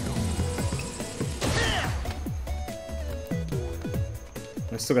past.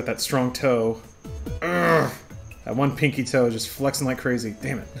 I still got that strong toe. Ugh, that one pinky toe just flexing like crazy.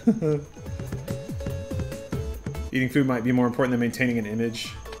 Damn it. Eating food might be more important than maintaining an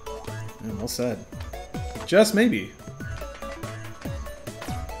image. Yeah, well said. Just maybe.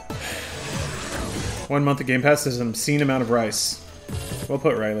 1 month of Game Pass is an obscene amount of rice. Well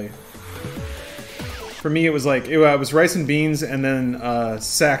put, Riley. For me, it was like, it was rice and beans and then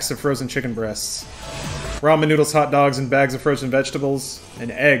sacks of frozen chicken breasts. Ramen noodles, hot dogs, and bags of frozen vegetables. And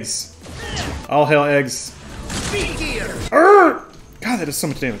eggs. All hail eggs. Arrgh! God, that does so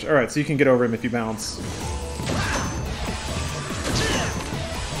much damage. Alright, so you can get over him if you bounce.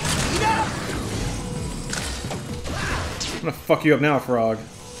 I'm gonna fuck you up now, frog.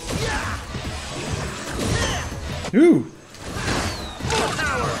 Ooh!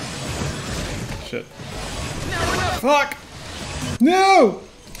 Shit. Fuck! No!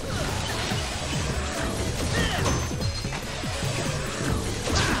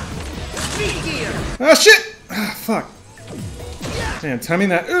 Ah, shit! Ah, fuck. Man, timing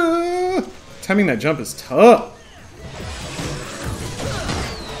that jump is tough.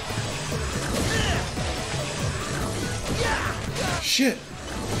 Shit.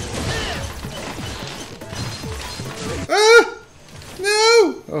 Ah!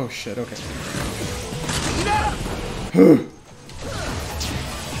 No! Oh shit, okay.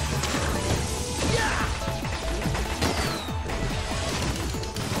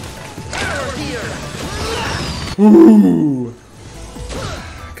 Ooh!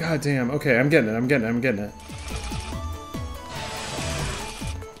 God damn, okay, I'm getting it.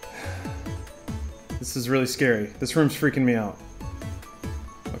 This is really scary. This room's freaking me out.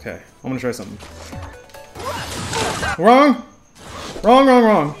 Okay, I'm gonna try something. Wrong! Wrong, wrong,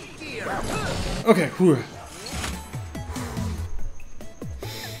 wrong. Okay, whew.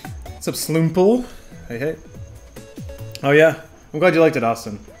 What's up, Sloomple? Hey, hey. Oh yeah, I'm glad you liked it,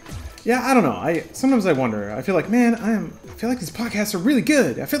 Austin. Yeah, I don't know. Sometimes I wonder. I feel like, man, I feel like these podcasts are really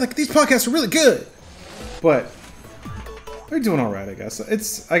good. I feel like these podcasts are really good. But they're doing all right, I guess.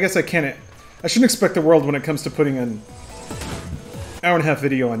 I guess I shouldn't expect the world when it comes to putting an hour-and-a-half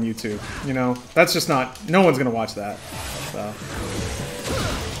video on YouTube. You know, that's just not. No one's gonna watch that. So.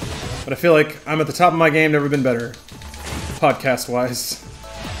 But I feel like I'm at the top of my game. Never been better, podcast-wise.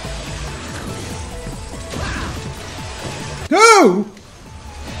 Go!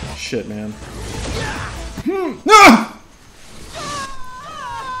 Shit, man. Ah!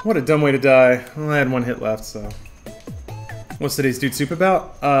 What a dumb way to die. Well, I had one hit left, so. What's today's Dude Soup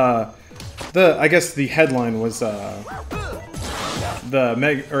about? I guess the headline was the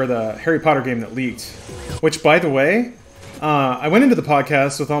Harry Potter game that leaked. Which, by the way, I went into the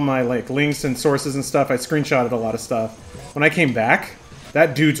podcast with all my like links and sources and stuff. I screenshotted a lot of stuff. When I came back,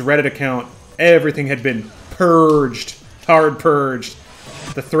 that dude's Reddit account, everything had been purged, hard purged.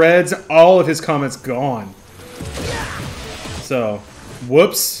 The threads, all of his comments gone. So,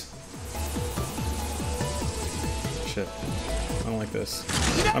 whoops. Shit. I don't like this.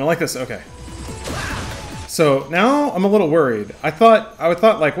 I don't like this. Okay. So now I'm a little worried. I thought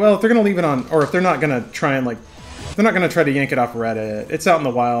like, well, if they're gonna leave it on, or if they're not gonna try and like, if they're not gonna try to yank it off Reddit, it's out in the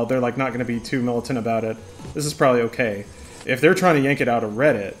wild. They're like not gonna be too militant about it. This is probably okay. If they're trying to yank it out of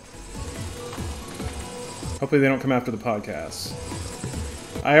Reddit, hopefully they don't come after the podcast.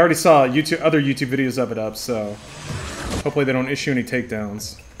 I already saw other YouTube videos of it up, so hopefully they don't issue any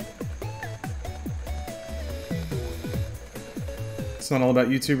takedowns. It's not all about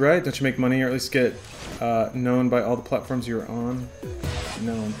YouTube, right? Don't you make money or at least get known by all the platforms you're on?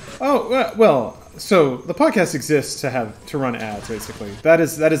 Known. Oh, well, so the podcast exists to run ads, basically. That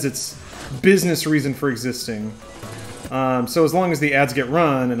is its business reason for existing. So as long as the ads get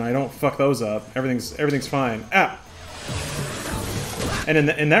run and I don't fuck those up, everything's fine. Ah! And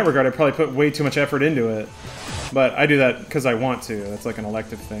in that regard, I probably put way too much effort into it. But I do that because I want to. That's like an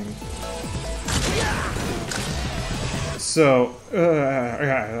elective thing. So,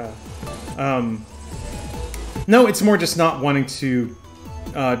 no, it's more just not wanting to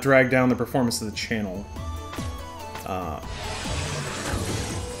drag down the performance of the channel.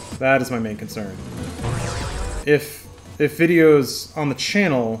 That is my main concern. If videos on the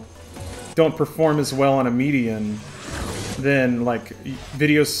channel don't perform as well on a median, then like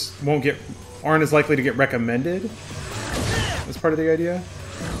videos aren't as likely to get recommended. That's part of the idea.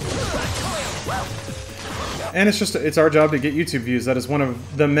 And it's our job to get YouTube views. That is one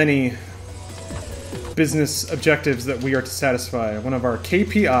of the many business objectives that we are to satisfy. One of our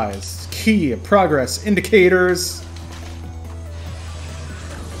KPIs, key progress indicators.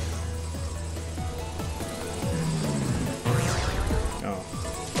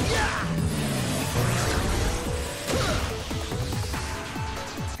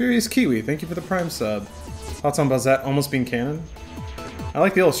 Furious Kiwi, thank you for the Prime sub. Thoughts on Bazette almost being canon? I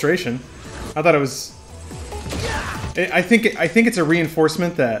like the illustration. I thought it was... I think it's a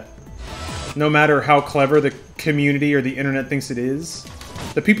reinforcement that no matter how clever the community or the internet thinks it is,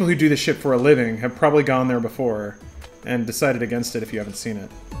 the people who do this shit for a living have probably gone there before and decided against it if you haven't seen it.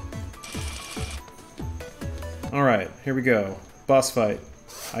 Alright, here we go. Boss fight.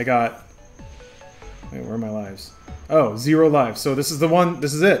 I got... Wait, where are my lives? Oh, 0 lives. So this is the one.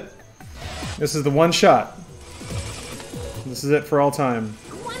 This is it. This is the one shot. This is it for all time.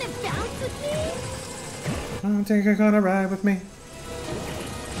 Wanna bounce with me? I don't think you're gonna ride with me.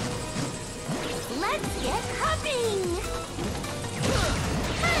 Let's get huffing.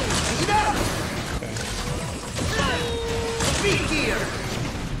 Be here.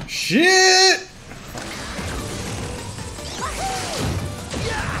 Shit!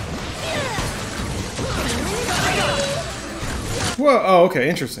 Whoa, oh, okay,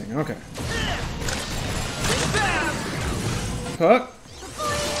 interesting, okay. Cut.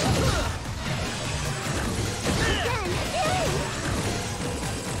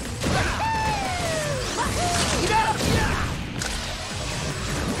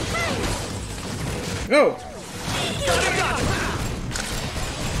 Go!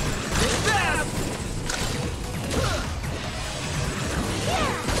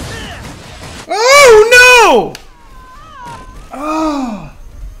 Oh, no! Oh!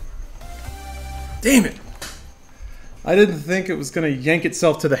 Damn it. I didn't think it was going to yank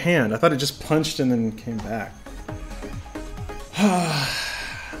itself to the hand. I thought it just punched and then came back.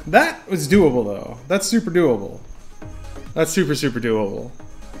 That was doable though. That's super doable. That's super doable.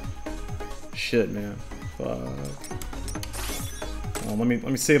 Shit, man. Fuck. Oh, let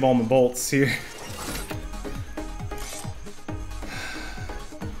me save all my bolts here.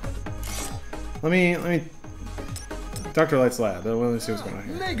 Let me. Dr. Light's lab. Let me see what's going on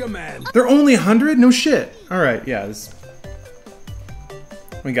here. Mega Man. They're only 100? No shit. All right, yeah.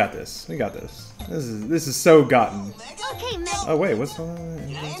 We got this. We got this. This is so gotten. Okay, Mega. Oh wait, what's on?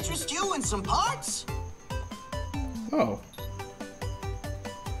 Can I interest you in some parts? Oh.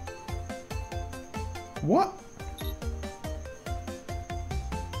 What?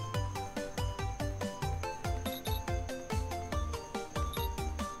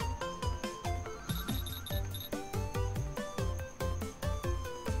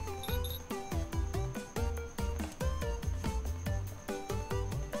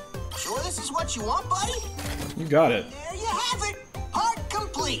 Sure this is what you want, buddy? You got it. There you have it. Part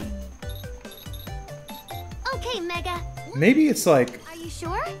complete. Okay, Mega. Maybe it's like. Are you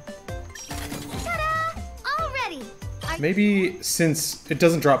sure? Ta-da! All ready. Maybe since it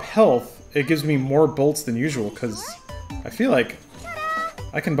doesn't drop health, it gives me more bolts than usual, because I feel like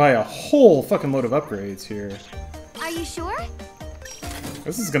I can buy a whole fucking load of upgrades here. Are you sure?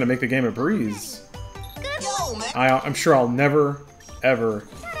 This is gonna make the game a breeze. Yo, man. I'm sure I'll never, ever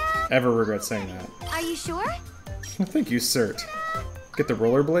regret saying that. Are you sure? Thank you, Cert. Get the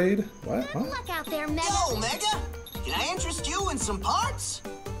rollerblade? What? Good luck out there, Mega. Yo, Mega. Can I interest you in some parts?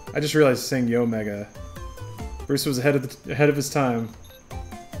 I just realized saying Yo Mega. Bruce was ahead of his time.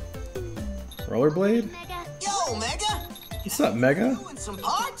 Rollerblade? Yo, Mega. What's up, Mega? You in some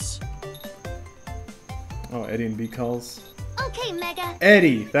parts? Oh, Eddie and B calls. Okay, Mega.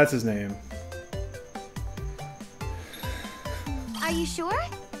 Eddie, that's his name. Are you sure?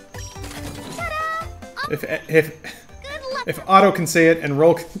 Ta-da! If Otto can say it and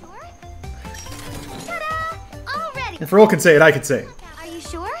Roll can... All ready. If Roll can say it, I can say it. Are you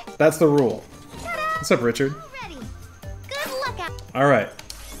sure? That's the rule. What's up, Richard? Ready. Good luck out. Alright.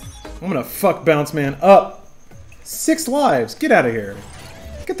 I'm gonna fuck Bounce Man up. 6 lives. Get out of here.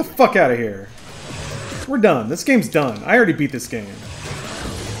 Get the fuck out of here. We're done. This game's done. I already beat this game.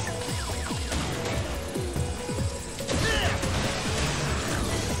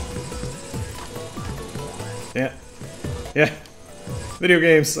 Yeah. Yeah. Video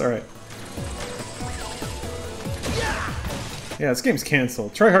games. Alright. Yeah, this game's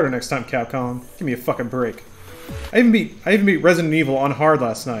canceled. Try harder next time, Capcom. Give me a fucking break. I even beat Resident Evil on hard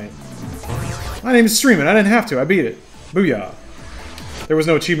last night. I didn't even stream it. I didn't have to. I beat it. Booyah. There was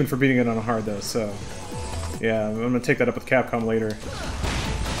no achievement for beating it on a hard though, so yeah, I'm gonna take that up with Capcom later.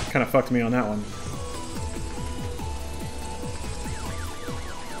 Kind of fucked me on that one.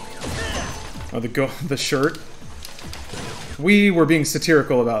 Oh, the shirt. We were being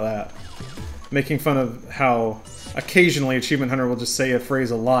satirical about that, making fun of how occasionally Achievement Hunter will just say a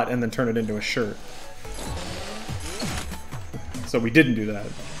phrase a lot and then turn it into a shirt. So we didn't do that.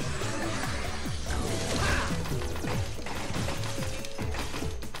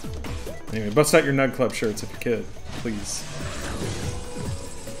 Anyway, bust out your Nug Club shirts if you could, please.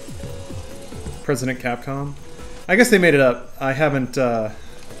 President Capcom? I guess they made it up. I haven't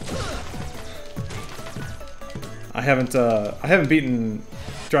beaten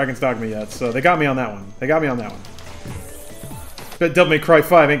Dragon's Dogma yet, so they got me on that one. They got me on that one. But Devil May Cry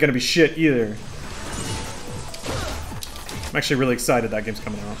 5 ain't gonna be shit either. I'm actually really excited that game's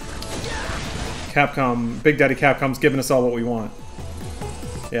coming out. Capcom, Big Daddy Capcom's giving us all what we want.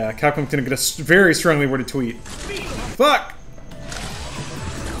 Yeah, Capcom's gonna get a very strongly worded tweet. Fuck!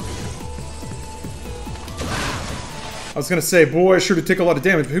 I was gonna say, boy, sure to take a lot of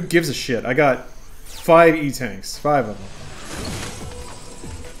damage, but who gives a shit? I got 5 E-Tanks. 5 of them.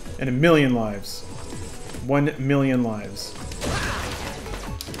 And 1 million lives. 1 million lives.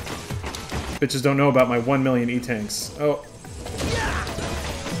 Bitches don't know about my 1 million E-Tanks. Oh.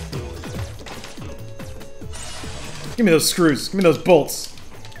 Give me those screws. Give me those bolts.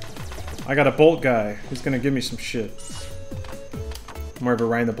 I got a bolt guy who's gonna give me some shit. More of a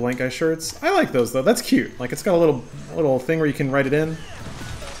Ryan the Blank Guy shirts. I like those though. That's cute. Like it's got a little thing where you can write it in.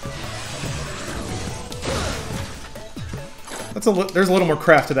 There's a little more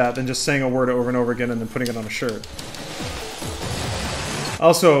craft to that than just saying a word over and over again and then putting it on a shirt.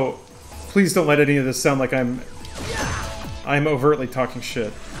 Also, please don't let any of this sound like I'm overtly talking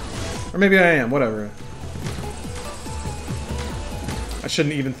shit. Or maybe I am, whatever. I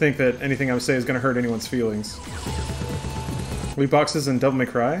shouldn't even think that anything I would say is going to hurt anyone's feelings. Loot boxes and Devil May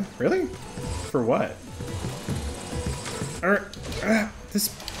Cry? Really? For what? This...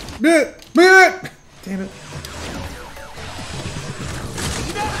 Damn it.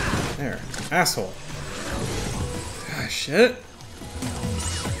 There. Asshole. Ah, shit.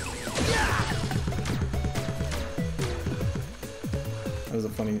 That was a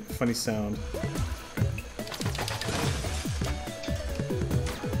funny sound.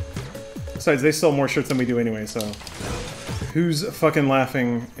 Besides, they sell more shirts than we do anyway, so who's fucking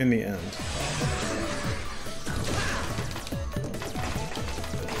laughing in the end?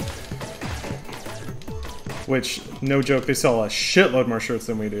 Which, no joke, they sell a shitload more shirts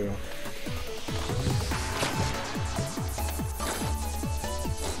than we do.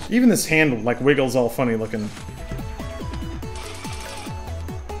 Even this hand, like, wiggles all funny looking.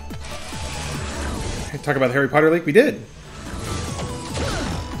 Hey, talk about the Harry Potter leak? We did!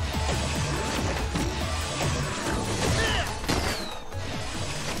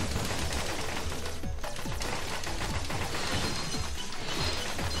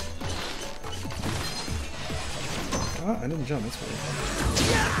 Oh, I didn't jump, that's weird.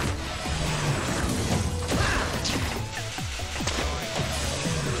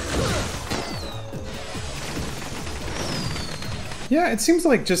 Yeah, it seems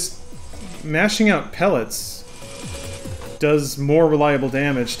like just mashing out pellets does more reliable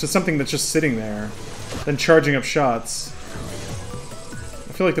damage to something that's just sitting there than charging up shots.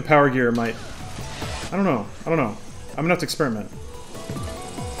 I feel like the power gear might... I don't know. I'm gonna have to experiment.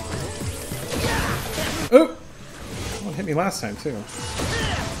 Oh! Oh, it hit me last time, too.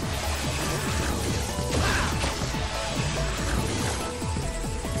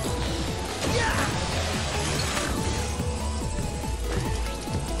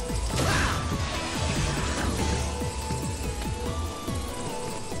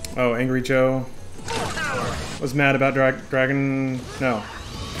 Oh, Angry Joe was mad about Dragon... No.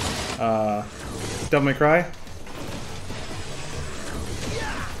 Devil May Cry?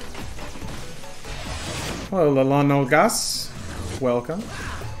 Hello, Lalanogas. Welcome.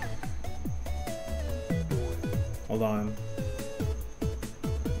 Hold on.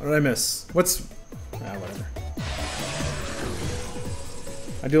 What did I miss? What's... Ah, whatever.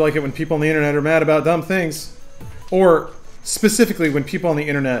 I do like it when people on the internet are mad about dumb things. Or... specifically when people on the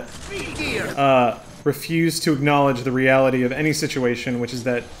internet refuse to acknowledge the reality of any situation, which is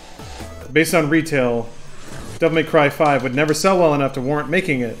that, based on retail, Devil May Cry 5 would never sell well enough to warrant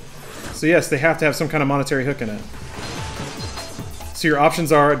making it. So yes, they have to have some kind of monetary hook in it. So your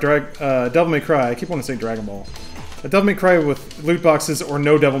options are Devil May Cry, I keep wanting to say Dragon Ball. A Devil May Cry with loot boxes or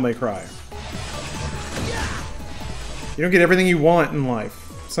no Devil May Cry. You don't get everything you want in life.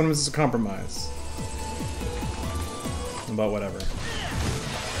 Sometimes it's a compromise. But whatever.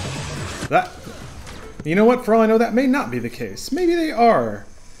 That... You know what? For all I know, that may not be the case. Maybe they are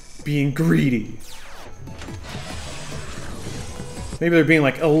being greedy. Maybe they're being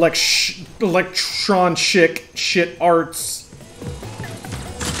like electron shit arts.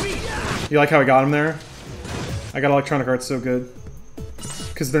 You like how I got them there? I got Electronic Arts so good.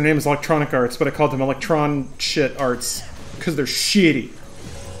 Because their name is Electronic Arts, but I called them Electron shit arts. Because they're shitty.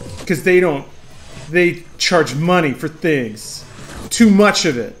 Because they don't... They charge money for things. Too much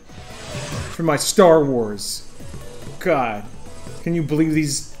of it. For my Star Wars. God. Can you believe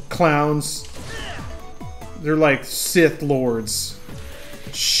these clowns? They're like Sith Lords.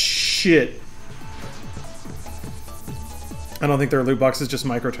 Shit. I don't think they're loot boxes, just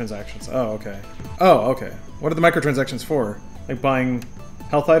microtransactions. Oh, okay. Oh, okay. What are the microtransactions for? Like buying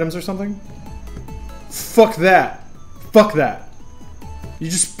health items or something? Fuck that. Fuck that. You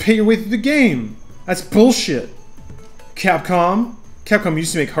just pay your way through the game. That's bullshit. Capcom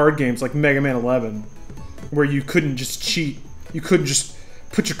used to make hard games like Mega Man 11, where you couldn't just cheat. You couldn't just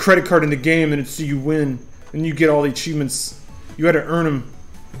put your credit card in the game and it'd see you win, and you get all the achievements. You had to earn them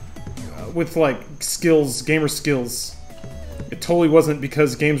with like skills, gamer skills. It totally wasn't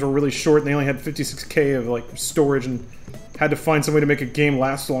because games were really short and they only had 56K of like storage and had to find some way to make a game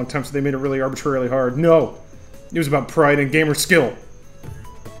last a long time, so they made it really arbitrarily hard. No, it was about pride and gamer skill.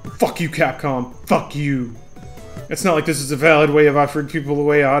 Fuck you, Capcom. Fuck you. It's not like this is a valid way of offering people a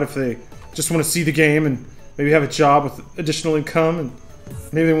way out if they just want to see the game and maybe have a job with additional income and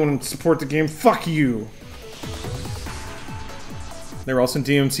maybe they want to support the game. Fuck you. They were also in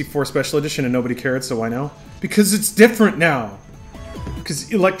DMC4 Special Edition and nobody cared, so why now? Because it's different now.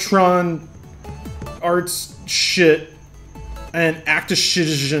 Because Electron Arts shit and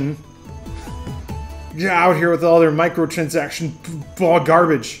Activision out here with all their microtransaction ball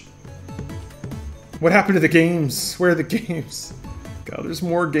garbage. What happened to the games? Where are the games? God, there's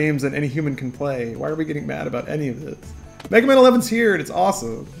more games than any human can play. Why are we getting mad about any of this? Mega Man 11's here and it's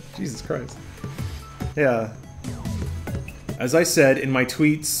awesome. Jesus Christ. Yeah. As I said in my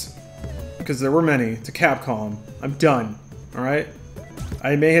tweets, because there were many, to Capcom, I'm done. Alright?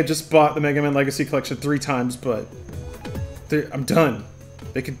 I may have just bought the Mega Man Legacy Collection 3 times, but I'm done.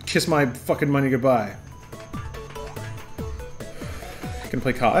 They could kiss my fucking money goodbye. Gonna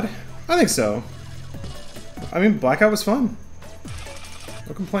play COD? I think so. I mean, Blackout was fun.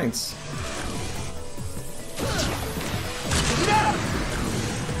 No complaints.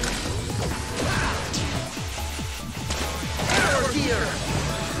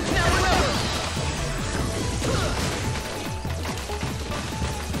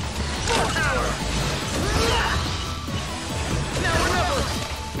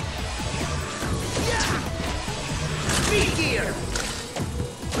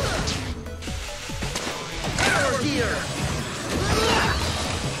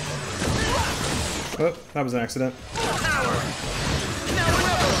 Oh, that was an accident.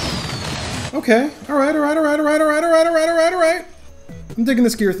 Okay, alright. I'm digging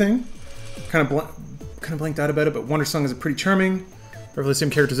this gear thing. Kind of blanked out about it, but Wonder Song is a pretty charming. Beverly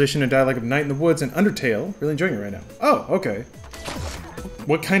Sim characterization and dialogue of Night in the Woods and Undertale. Really enjoying it right now. Oh, okay.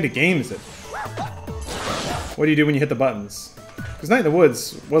 What kind of game is it? What do you do when you hit the buttons? Because Night in the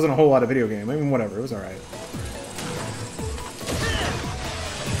Woods wasn't a whole lot of video game. I mean, whatever, it was alright.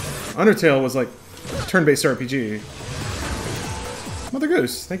 Undertale was like turn-based RPG. Mother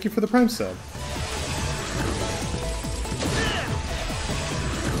Goose, thank you for the Prime sub.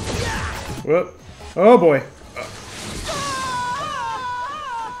 Whoop. Oh boy.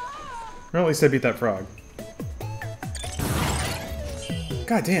 Or at least I beat that frog.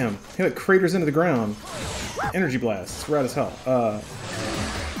 God damn. He like craters into the ground. Energy blast. It's rad as hell.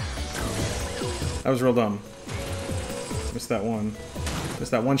 That was real dumb. Missed that one.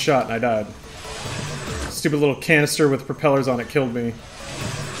 Missed that one shot and I died. Stupid little canister with propellers on it killed me.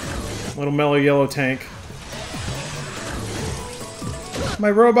 Little mellow yellow tank. My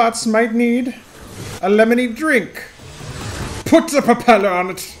robots might need a lemony drink. Put the propeller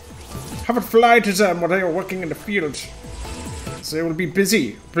on it. Have it fly to them while they are working in the field. So they will be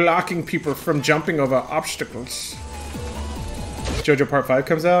busy blocking people from jumping over obstacles. JoJo Part 5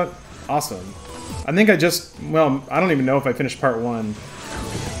 comes out? Awesome. I think I don't even know if I finished Part 1.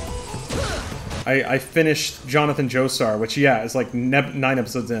 I finished Jonathan Joestar, which, yeah, is like 9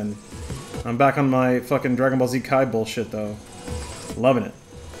 episodes in. I'm back on my fucking Dragon Ball Z Kai bullshit, though. Loving it.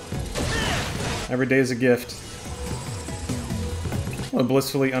 Every day is a gift. Well,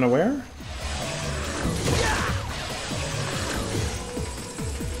 blissfully unaware?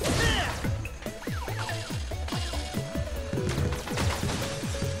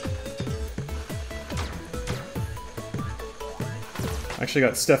 I actually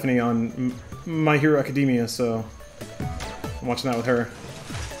got Stephanie on My Hero Academia, so I'm watching that with her.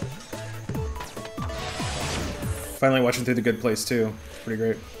 Finally watching through The Good Place, too. Pretty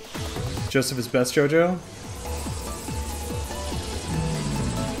great. Joseph is best, JoJo?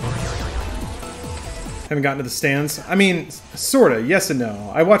 Haven't gotten to the stands. I mean, sorta, yes and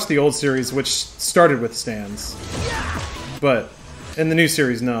no. I watched the old series, which started with stands. But in the new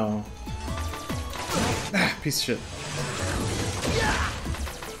series, no. Ah, piece of shit.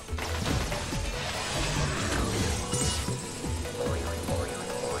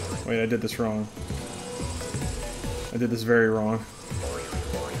 Wait, I did this wrong. I did this very wrong.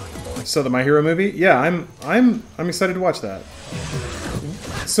 So the My Hero movie? Yeah, I'm excited to watch that.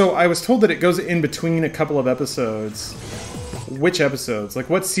 So I was told that it goes in between a couple of episodes. Which episodes? Like,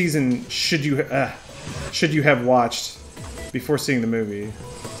 what season should you have watched before seeing the movie?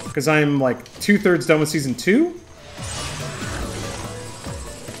 Because I'm like 2/3 done with season 2.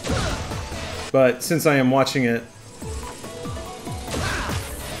 But since I am watching it,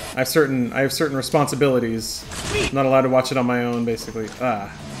 I have certain responsibilities. I'm not allowed to watch it on my own, basically.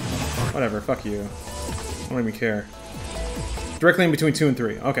 Whatever. Fuck you. I don't even care. Directly in between 2 and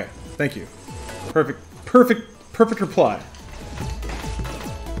 3. Okay. Thank you. Perfect reply.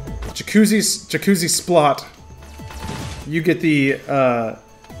 Jacuzzi Splot. You get the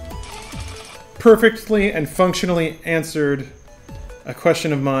perfectly and functionally answered a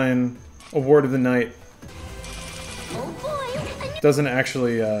question of mine award of the night. Doesn't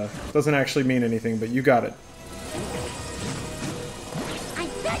actually mean anything, but you got it. I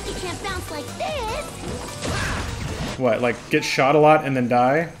bet you can't bounce like this. What, like get shot a lot and then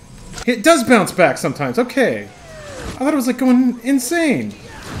die? It does bounce back sometimes. Okay. I thought it was like going insane.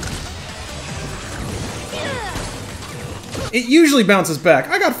 It usually bounces back.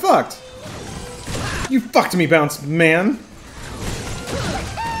 I got fucked. You fucked me, bounce man.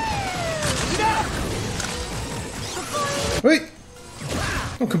 Wait.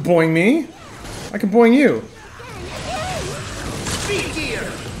 Don't kaboing me. I kaboing you.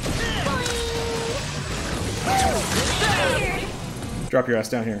 Drop your ass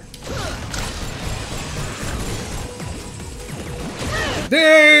down here.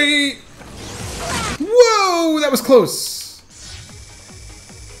 Day! Whoa! That was close!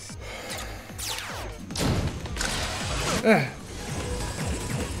 Oh,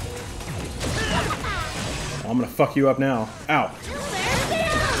 I'm gonna fuck you up now. Ow.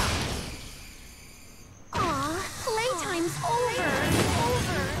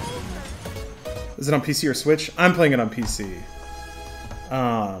 Is it on PC or Switch? I'm playing it on PC.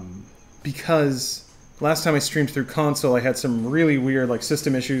 Because last time I streamed through console, I had some really weird like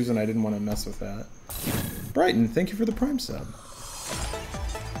system issues, and I didn't want to mess with that. Brighton, thank you for the Prime sub.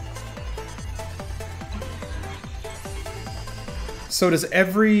 So does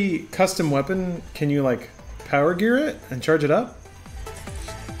every custom weapon, can you like power gear it and charge it up?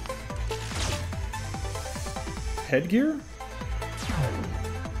 Headgear?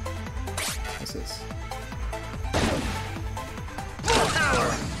 What's this?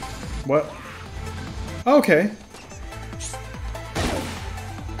 What? Oh, okay.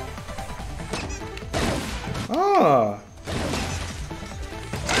 Ah.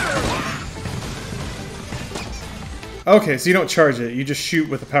 Okay, so you don't charge it, you just shoot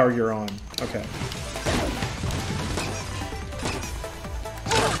with the power gear on. Okay.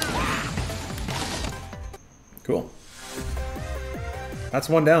 Cool. That's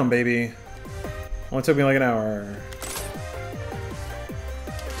one down, baby. Only took me like an hour.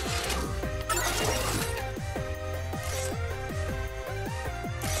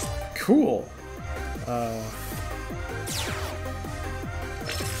 Cool.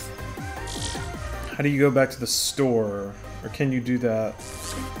 How do you go back to the store? Or can you do that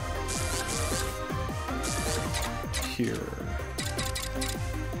here?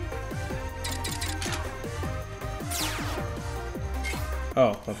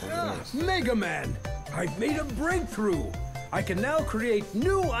 Oh, Mega Man! I've made a breakthrough! I can now create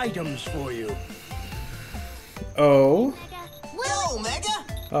new items for you. Oh. Yo, Mega!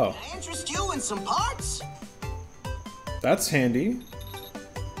 Oh. Can I interest you in some parts? That's handy.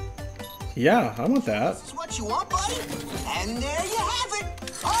 Yeah, I want that. This is what you want, buddy? And there you have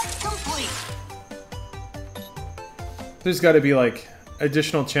it! Part complete! There's got to be, like,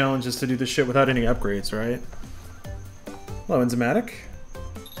 additional challenges to do this shit without any upgrades, right? Hello, Enzymatic.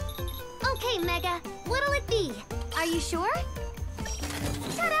 Okay, Mega. What'll it be? Are you sure?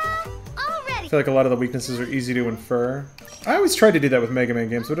 Ta-da! All ready! I feel like a lot of the weaknesses are easy to infer. I always try to do that with Mega Man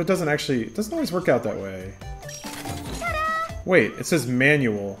games, but it doesn't always work out that way. Wait, it says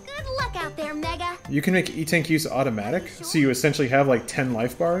manual. Good luck out there, Mega. You can make E-Tank use automatic, so you essentially have like 10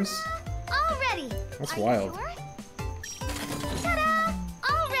 life bars? Already. That's wild. Ta-da!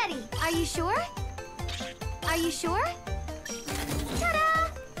 Already. Are you sure? Are you sure? Ta-da!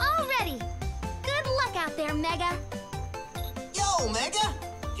 Already. Good luck out there, Mega. Yo, Mega!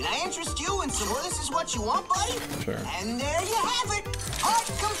 Can I interest you in some more? This is what you want, buddy? Sure. And there you have it! Part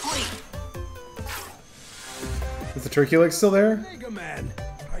complete! Is the turkey leg still there?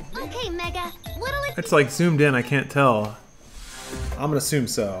 Okay, Mega. What'll it It's like zoomed in, I can't tell. I'm gonna assume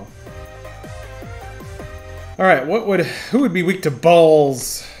so. Alright, who would be weak to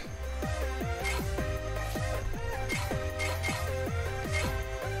balls?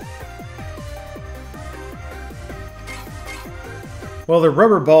 Well, they're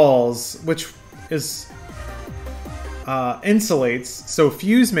rubber balls, which is insulates, so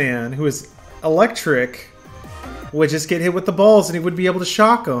Fuse Man, who is electric, would just get hit with the balls and he would be able to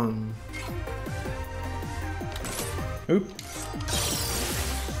shock them. Oop.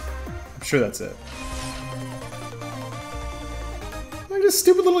 I'm sure that's it. Look at his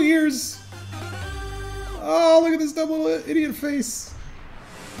stupid little ears. Oh, look at this dumb little idiot face.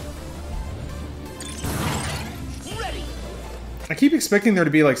 Ready. I keep expecting there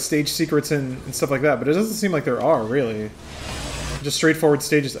to be like stage secrets and stuff like that, but it doesn't seem like there are, really. Just straightforward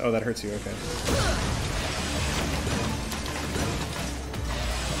stages. Oh, that hurts you, okay.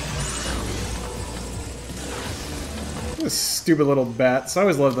 Those stupid little bats. I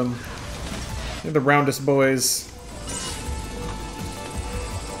always love them. They're the roundest boys.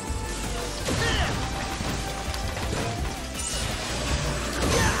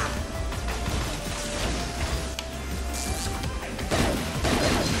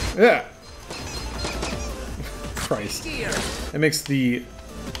 Yeah. Christ. It makes the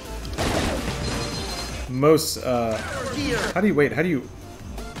most, how do you wait? How do you,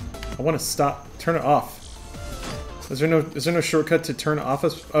 I want to stop, turn it off. Is there no shortcut to turn off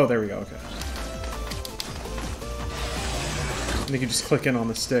us? Oh, there we go, okay. I think you just click in on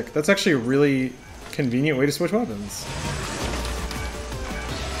the stick. That's actually a really convenient way to switch weapons.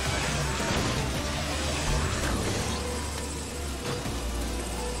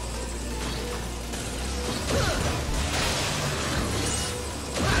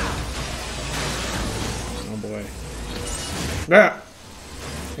 Ah!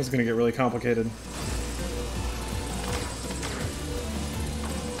 It's gonna get really complicated.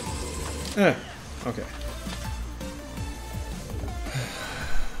 Okay.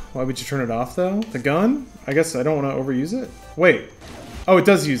 Why would you turn it off, though? The gun? I guess I don't want to overuse it? Wait. Oh, it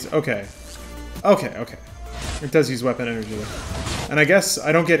does use... Okay. Okay. It does use weapon energy. And I guess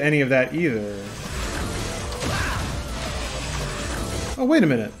I don't get any of that either. Oh, wait a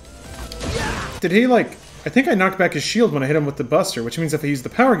minute. Did he, like... I think I knocked back his shield when I hit him with the Buster, which means if I use the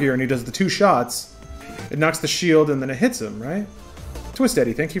power gear and he does the 2 shots, it knocks the shield and then it hits him, right? Twist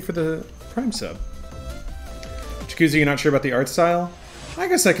Eddie, thank you for the Prime sub. Jacuzzi, you're not sure about the art style? I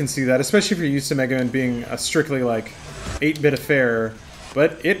guess I can see that, especially if you're used to Mega Man being a strictly, like, 8-bit affair,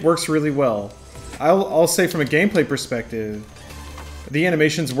 but it works really well. I'll say from a gameplay perspective, the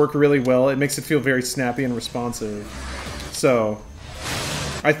animations work really well. It makes it feel very snappy and responsive. So,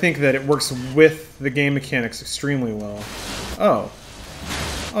 I think that it works with the game mechanics extremely well. Oh.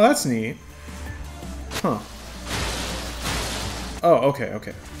 Oh, that's neat. Huh. Oh,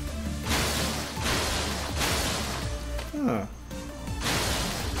 okay. Huh.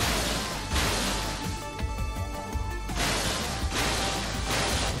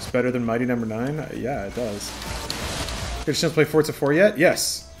 It's better than Mighty Number 9? Yeah, it does. Get a chance to play Forza 4 yet?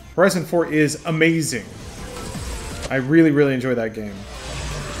 Yes. Horizon 4 is amazing. I really enjoy that game.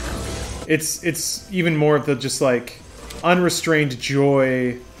 It's even more of the just like unrestrained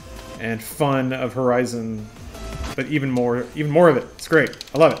joy and fun of Horizon, but even more of it. It's great.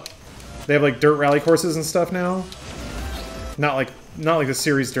 I love it. They have like dirt rally courses and stuff now. Not like the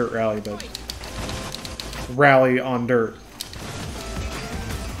series Dirt Rally, but rally on dirt.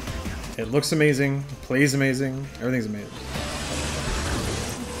 It looks amazing, plays amazing, everything's amazing.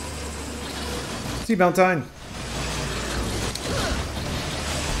 See you, Valentine.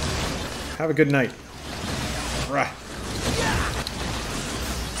 Have a good night. Rah.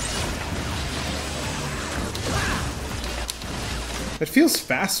 It feels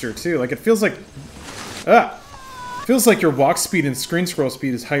faster too. Like it feels like feels like your walk speed and screen scroll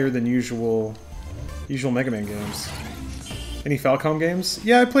speed is higher than usual Mega Man games. Any Falcom games?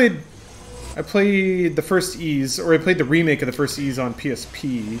 Yeah, I played the first Ys, or I played the remake of the first Ys on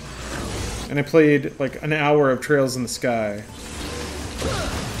PSP. And I played like an hour of Trails in the Sky.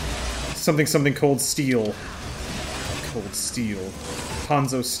 Something Cold Steel. Cold Steel.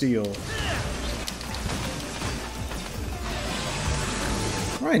 Hanzo Steel.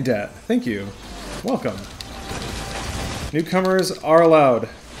 Ryan Dat, thank you. Welcome. Newcomers are allowed.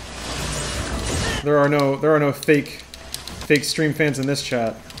 There are no fake stream fans in this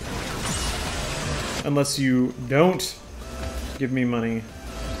chat. Unless you don't give me money.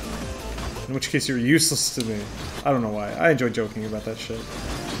 In which case you're useless to me. I don't know why. I enjoy joking about that shit.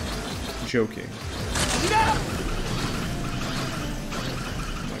 Joking.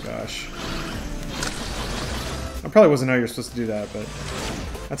 Oh my gosh. I probably wasn't how you're supposed to do that, but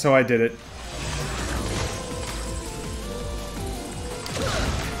that's how I did it.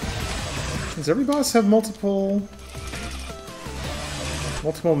 Does every boss have multiple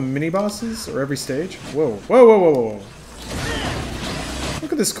mini bosses, or every stage? Whoa.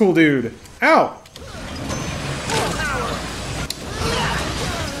 Look at this cool dude. Ow!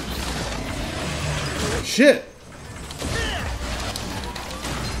 Shit!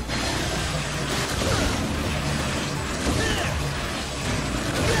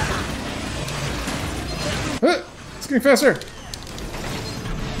 It's getting faster!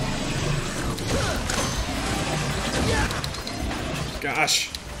 Gosh.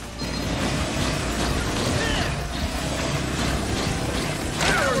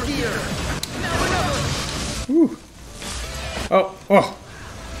 Ooh. Oh.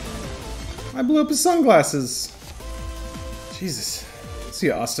 I blew up his sunglasses. Jesus. See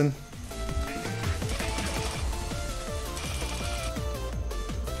ya, Austin.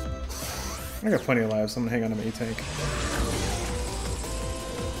 I got plenty of lives, so I'm gonna hang on to my E-Tank.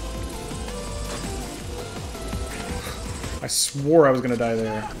 I swore I was gonna die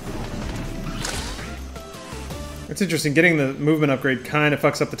there. It's interesting, getting the movement upgrade kind of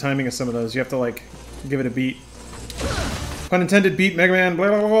fucks up the timing of some of those. You have to, like, give it a beat. Pun intended, beat Mega Man, blah,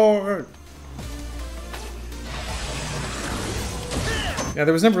 blah, blah. Yeah,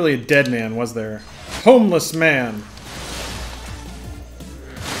 there was never really a dead man, was there? Homeless man!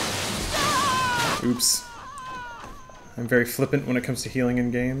 Oops. I'm very flippant when it comes to healing in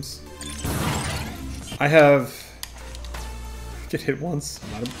games. I have... Get hit once,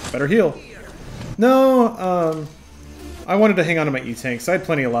 not a better heal. No, I wanted to hang on to my E-Tanks. I had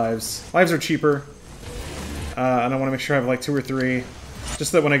plenty of lives. Lives are cheaper. And I want to make sure I have like 2 or 3.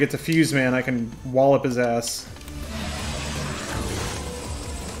 Just so that when I get to Fuse Man, I can wallop his ass.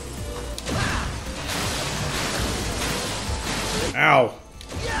 Ow.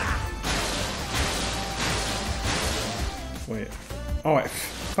 Wait. Oh, I'm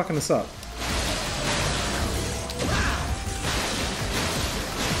fucking this up.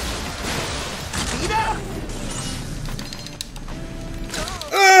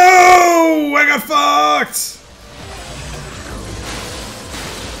 Oh, I got fucked.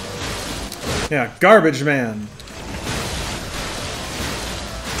 Yeah, garbage man.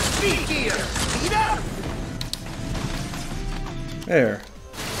 There.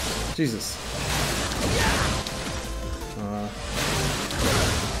 Jesus. There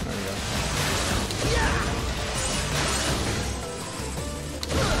we go.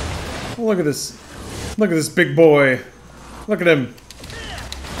 Oh, look at this. Look at this big boy. Look at him.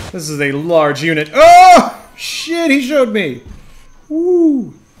 This is a large unit. Oh! Shit, he showed me.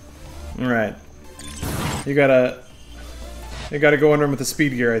 Woo. Alright. You gotta go under him with the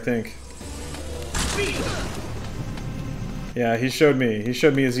speed gear, I think. Yeah, he showed me. He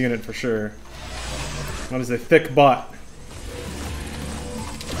showed me his unit for sure. What is a thick butt?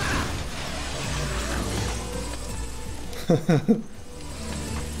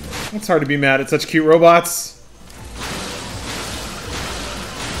 It's hard to be mad at such cute robots.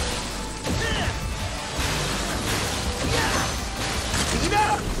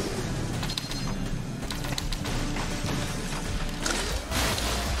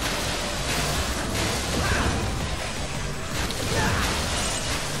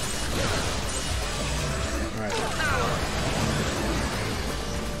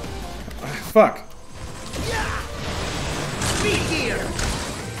 Fuck.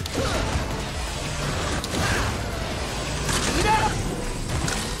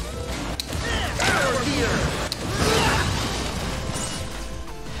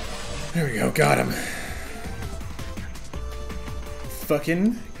 There we go, got him.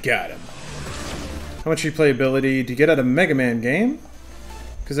 Fucking got him. How much replayability do you get out of a Mega Man game?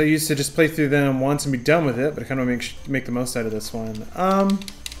 Because I used to just play through them once and be done with it, but I kind of make the most out of this one.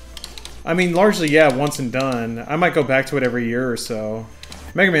 I mean, largely, yeah, once and done. I might go back to it every year or so.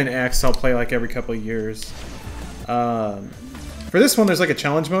 Mega Man X, I'll play like every couple of years. For this one, there's like a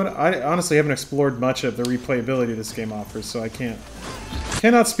challenge mode. I honestly haven't explored much of the replayability this game offers, so I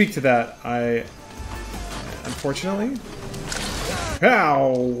cannot speak to that. Unfortunately.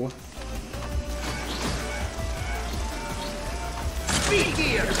 Ow! Speed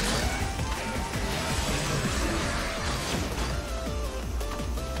gear!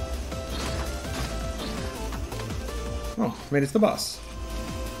 Oh, made it to the boss.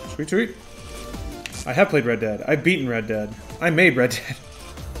 Sweet, sweet. I have played Red Dead. I've beaten Red Dead. I made Red Dead.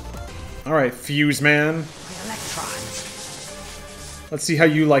 Alright, Fuse Man. Let's see how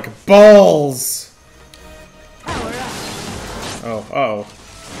you like balls! Oh, uh-oh.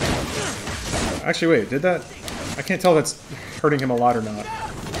 Actually, wait, did that? I can't tell if that's hurting him a lot or not. I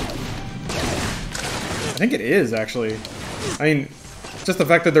think it is, actually. I mean, just the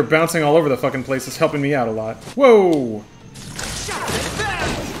fact that they're bouncing all over the fucking place is helping me out a lot. Whoa!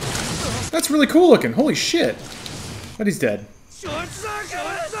 That's really cool looking. Holy shit. But he's dead.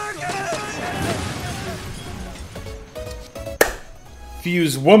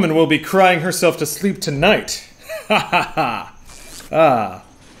 Fuse woman will be crying herself to sleep tonight. Ha ha ha. Ah.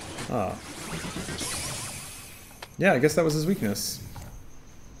 Ah. Yeah, I guess that was his weakness.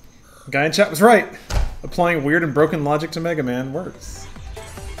 The guy in chat was right. Applying weird and broken logic to Mega Man works.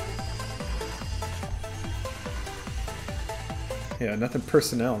 Yeah, nothing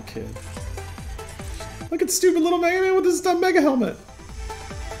personnel, kid. Look at stupid little Mega Man with his dumb Mega helmet.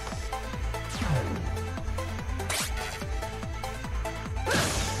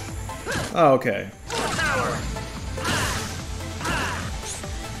 Oh, okay.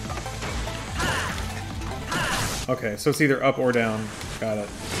 Okay, so it's either up or down. Got it.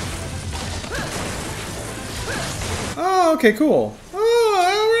 Oh, okay, cool.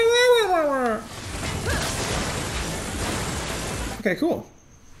 Oh, okay, cool.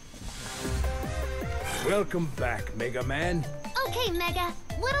 Welcome back, Mega Man. Okay, Mega.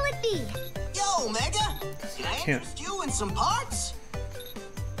 What'll it be? Yo, Mega! Can I interest you in some parts?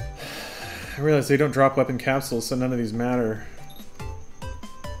 I realize they don't drop weapon capsules, so none of these matter.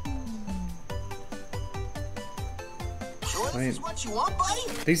 Sure, this is what you want, buddy?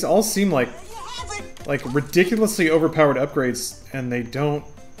 These all seem like ridiculously overpowered upgrades, and they don't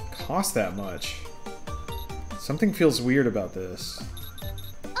cost that much. Something feels weird about this.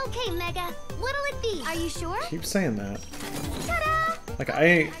 Okay, Mega. What'll it be? Are you sure? Keep saying that. Ta-da! Like Are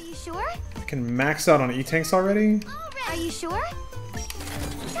you sure? I can max out on E-tanks already? Are you sure?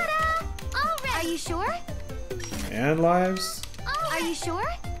 Ta-da! Are you sure? And lives? Are you sure?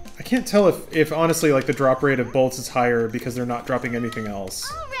 I can't tell if honestly, like, the drop rate of bolts is higher because they're not dropping anything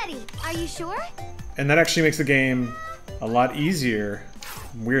else. All ready. Are you sure? And that actually makes the game a lot easier,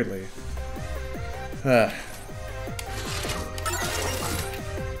 weirdly.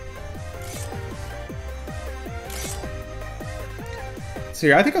 So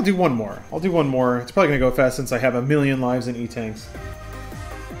yeah, I think I'll do one more. I'll do one more. It's probably gonna go fast since I have 1,000,000 lives in E-Tanks.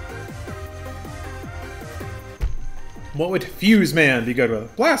 What would Fuse Man be good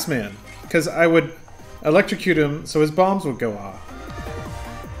with? Blast Man! Because I would electrocute him so his bombs would go off.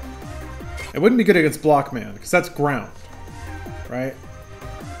 It wouldn't be good against Block Man, because that's ground. Right?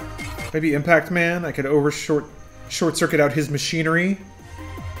 Maybe Impact Man? I could short-circuit out his machinery.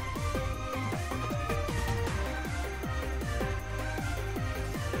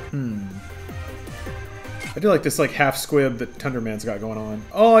 I do like this like half squib that Thunder Man's got going on.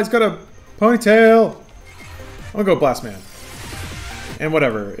 Oh, he's got a ponytail! I'm gonna go Blast Man. And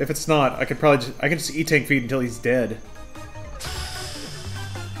whatever. If it's not, I could probably I can just E-Tank feed until he's dead.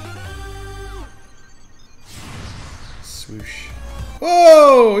 Swoosh.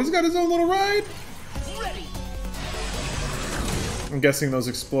 Whoa! He's got his own little ride! I'm guessing those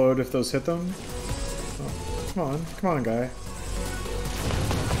explode if those hit them. Oh, come on, guy.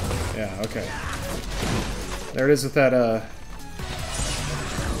 Yeah, okay. There it is with that,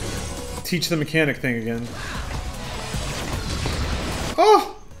 teach the mechanic thing again.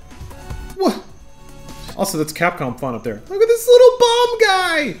 Oh! What? Also, that's Capcom fun up there. Look at this little bomb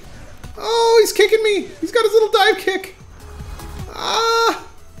guy! Oh, he's kicking me! He's got his little dive kick! Ah!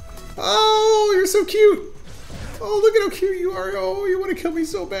 Oh, you're so cute! Oh, look at how cute you are! Oh, you want to kill me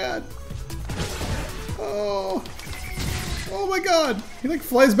so bad! Oh! Oh my god! He like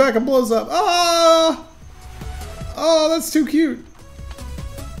flies back and blows up. Ah! Oh, that's too cute.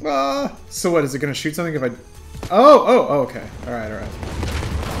 Ah! So what, is it gonna shoot something if I... Oh, okay. Alright.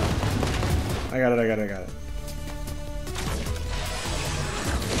 I got it.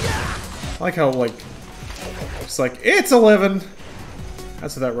 I like how, like... It's like, it's 11!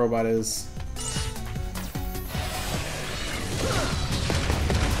 That's what that robot is.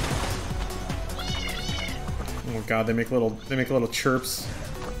 Oh god, they make little chirps.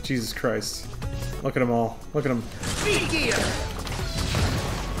 Jesus Christ. Look at them all. Look at them.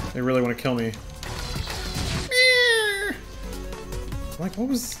 They really want to kill me. Like, what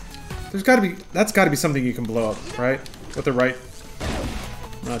was... There's gotta be... That's gotta be something you can blow up, right? With the right...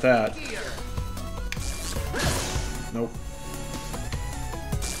 Not that. Nope.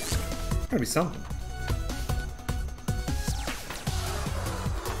 Gotta be something.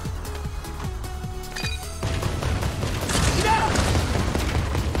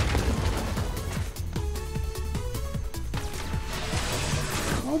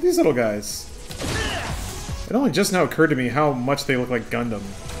 Oh, these little guys. It only just now occurred to me how much they look like Gundam.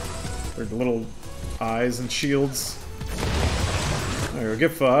 Their little eyes and shields. There you go,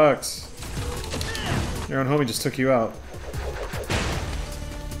 get fucked. Your own homie just took you out.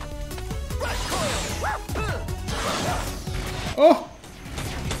 Oh!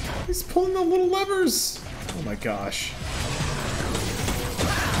 He's pulling the little levers! Oh my gosh.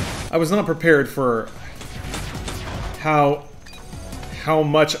 I was not prepared for how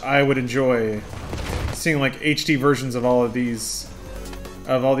much I would enjoy seeing like HD versions of all these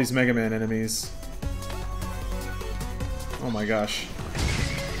Mega Man enemies. Oh my gosh.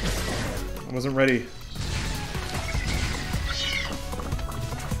 I wasn't ready.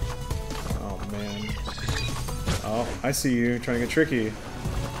 Oh man. Oh, I see you trying to get tricky.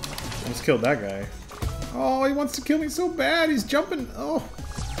 Almost killed that guy. Oh, he wants to kill me so bad. He's jumping. Oh.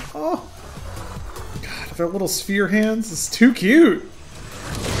 Oh. God, their little sphere hands is too cute.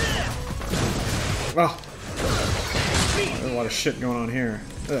 Oh. There's a lot of shit going on here.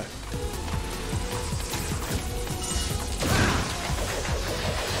 Ugh.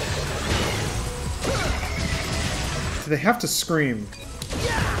 Do they have to scream?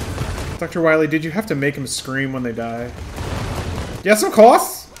 Dr. Wily, did you have to make them scream when they die? Yes, of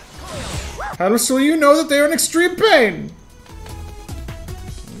course! How so you know that they are in extreme pain?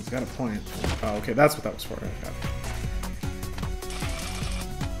 He's got a point. Oh, okay, that's what that was for. I got it.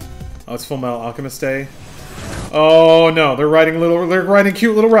 Oh, it's Full Metal Alchemist Day. Oh no, they're riding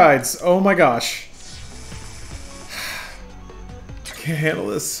cute little rides. Oh my gosh. I can't handle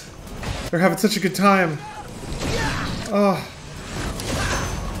this. They're having such a good time. Oh.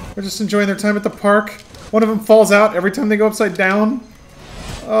 They're just enjoying their time at the park. One of them falls out every time they go upside down.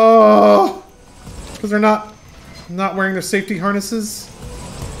 Oh. Because they're not wearing their safety harnesses.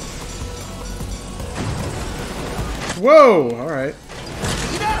 Whoa, alright.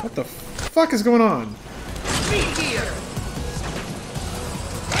 What the fuck is going on?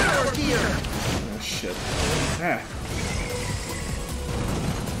 Oh shit. Ah.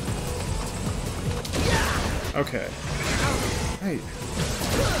 Okay. Hey.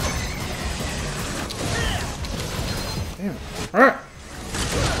 Damn. Alright.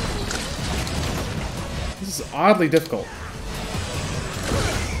 This is oddly difficult.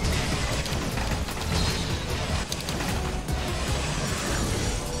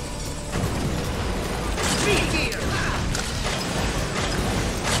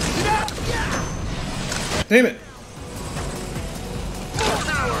 Damn it!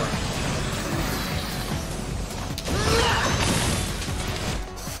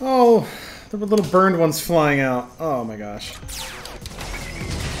 Oh, there were little burned ones flying out. Oh my gosh.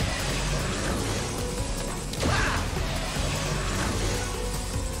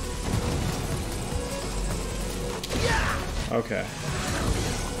 Okay.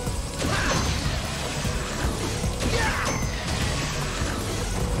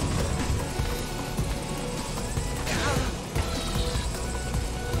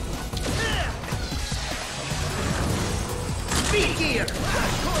 Speed gear!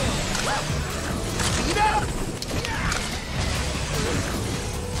 Speed up!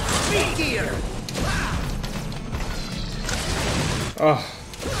 Speed gear! Oh.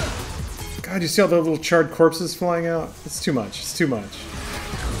 God, you see all the little charred corpses flying out? It's too much. It's too much.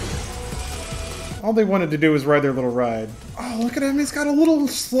 All they wanted to do was ride their little ride. Oh, look at him. He's got a little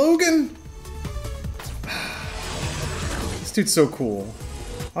slogan. This dude's so cool.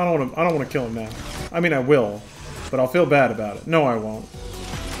 I don't want to kill him now. I mean, I will, but I'll feel bad about it. No, I won't.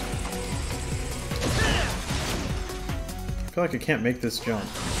 I feel like I can't make this jump.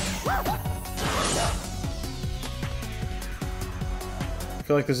 I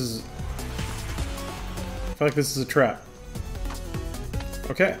feel like this is a trap.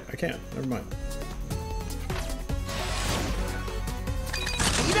 Okay, I can't. Never mind.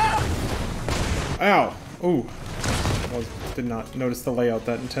 Ow! Ooh. I did not notice the layout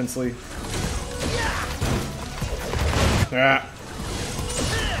that intensely. Ah.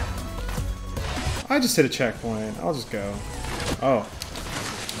 I just hit a checkpoint. I'll just go. Oh.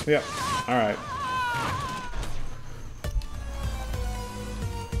 Yep. Alright.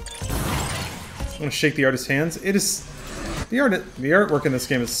 I want to shake the artist's hands. It is... The artwork in this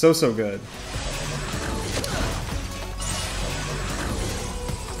game is so good.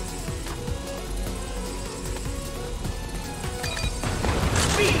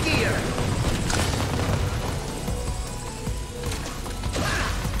 Speed gear!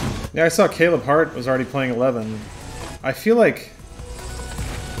 Yeah, I saw Caleb Hart was already playing 11. I feel like...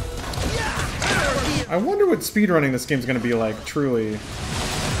 I wonder what speedrunning this game's gonna be like, truly.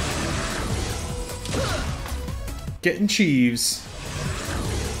 Getting Cheeves.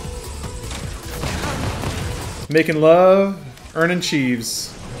 Making love, earning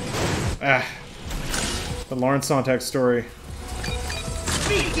Cheeves. Ah. The Lawrence Sonntag story.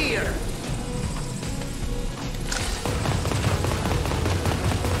 Speed gear!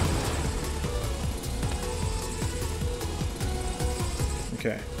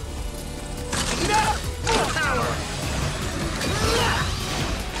 Okay. Speed up! Full power!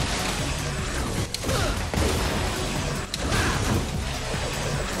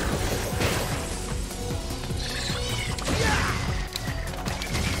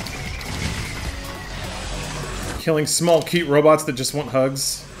 Killing small, cute robots that just want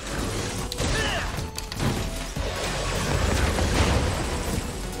hugs.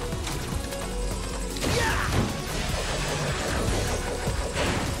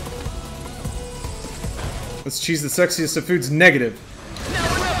 Let's choose the sexiest of foods. Negative.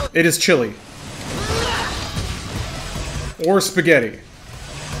 It is chili. Or spaghetti.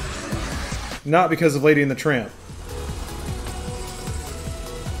 Not because of Lady and the Tramp.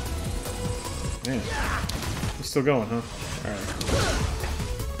 Man. You're still going, huh? Alright.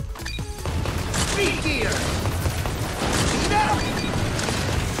 Speed gear! Speed up!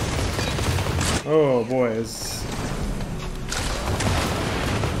 Oh boy, it's...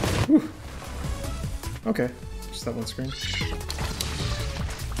 Whew. Okay, just that one screen.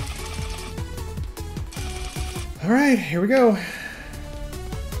 Alright, here we go.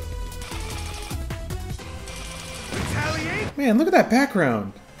 Man, look at that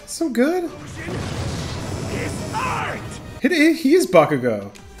background. It's so good. He is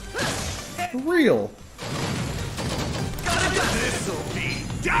Bakugo. For real. This'll be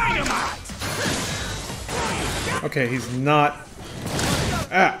dynamite! Okay, he's not...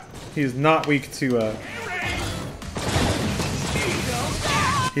 Ah! He is not weak to,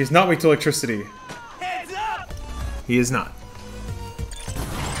 He is not weak to electricity. He is not.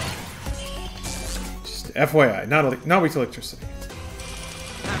 Just FYI, not weak to electricity.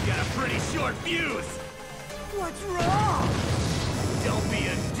 got a pretty short fuse. What's wrong? Don't be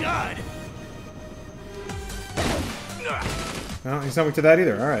a dud. No, he's not weak to that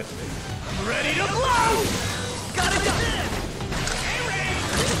either. All right. I'm ready to blow.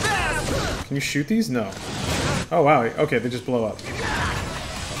 Can you shoot these? No. Oh wow. Okay, they just blow up.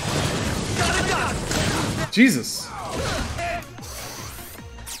 Jesus.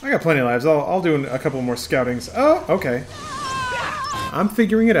 I got plenty of lives. I'll do a couple more scoutings. Oh, okay. I'm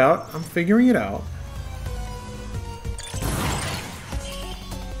figuring it out. I'm figuring it out.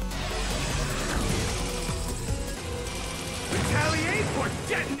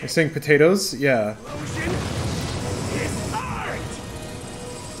 You're saying potatoes? Yeah.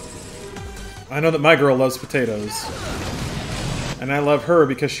 I know that my girl loves potatoes. And I love her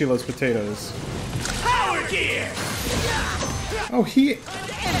because she loves potatoes. Power gear. Oh, he...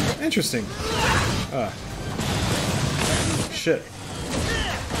 Interesting. Shit.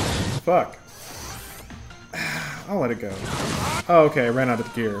 Fuck. I'll let it go. Oh, okay, I ran out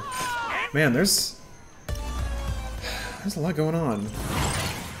of gear. Man, there's a lot going on.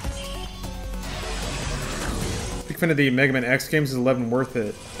 Big fan of the Mega Man X games. Is 11 worth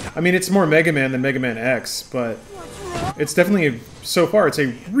it? I mean, it's more Mega Man than Mega Man X, but it's definitely, so far, it's a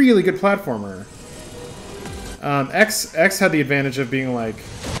really good platformer. X had the advantage of being like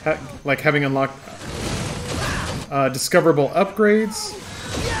having unlocked discoverable upgrades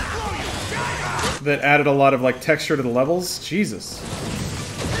that added a lot of like texture to the levels. Jesus.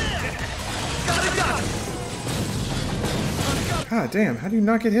 God damn, how do you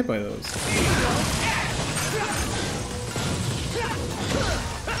not get hit by those?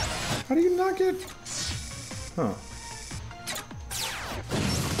 How do you not get... Huh.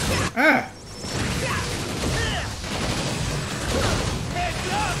 Ah!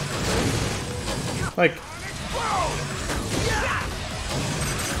 Like...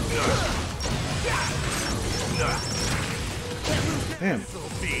 Damn.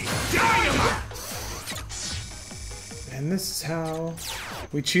 And this is how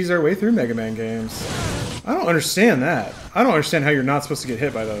we cheese our way through Mega Man games. I don't understand that. I don't understand how you're not supposed to get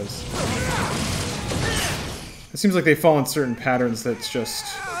hit by those. It seems like they fall in certain patterns that's just...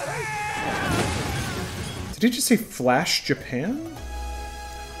 Did he just say Flash Japan?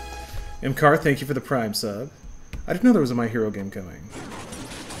 MCar, thank you for the Prime sub. I didn't know there was a My Hero game coming.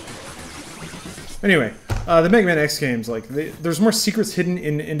 Anyway, the Mega Man X games, like, there's more secrets hidden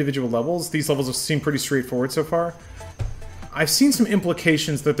in individual levels. These levels seem pretty straightforward so far. I've seen some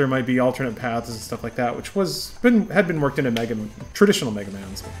implications that there might be alternate paths and stuff like that, which had been worked into traditional Mega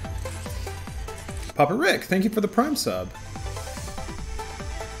Mans. Papa Rick, thank you for the Prime sub.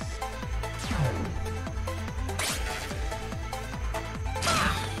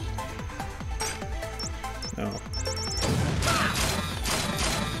 No.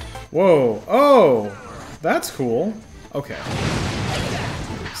 Whoa! Oh! That's cool. Okay.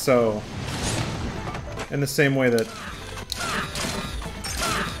 So, in the same way that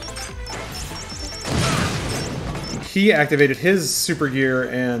he activated his super gear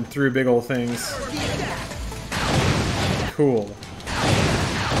and threw big ol' things. Cool.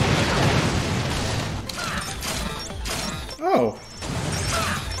 Oh.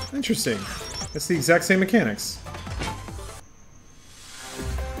 Interesting. It's the exact same mechanics.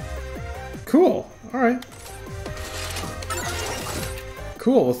 Cool. Alright.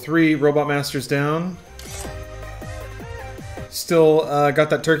 Cool. 3 Robot Masters down. Still got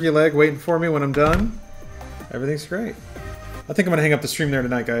that turkey leg waiting for me when I'm done. Everything's great. I think I'm gonna hang up the stream there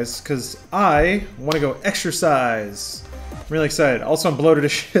tonight, guys, because I want to go exercise. I'm really excited. Also, I'm bloated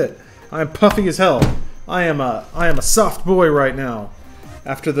as shit. I am puffy as hell. I am a soft boy right now.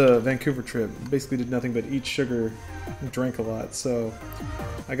 After the Vancouver trip, basically did nothing but eat sugar and drank a lot. So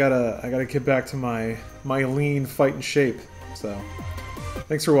I gotta get back to my lean fighting shape. So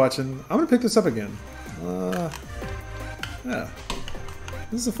thanks for watching. I'm gonna pick this up again. Yeah,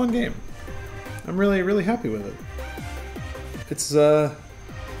 this is a fun game. I'm really happy with it. It's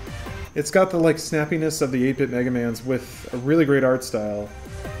got the like snappiness of the 8-bit Mega Mans with a really great art style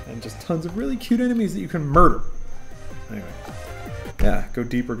and just tons of really cute enemies that you can murder. Anyway, yeah, go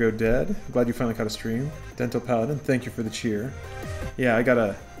deep or go dead. I'm glad you finally caught a stream. Dental Paladin, thank you for the cheer. Yeah, I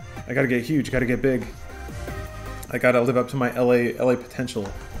gotta get huge, gotta get big. I gotta live up to my LA potential.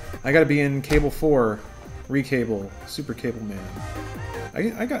 I gotta be in Cable 4, Recable, Super Cable Man.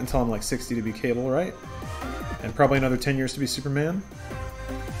 I got until I'm like 60 to be Cable, right? And probably another 10 years to be Superman.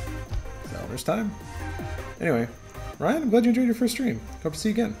 So there's time. Anyway, Ryan, I'm glad you enjoyed your first stream. Hope to see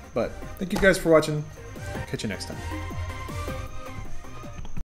you again. But thank you guys for watching. Catch you next time.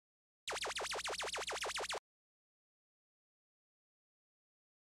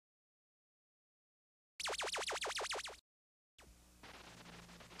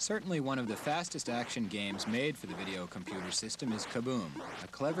 Certainly one of the fastest action games made for the video computer system is Kaboom, a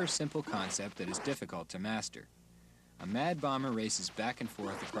clever, simple concept that is difficult to master. A mad bomber races back and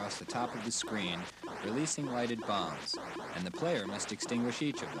forth across the top of the screen, releasing lighted bombs, and the player must extinguish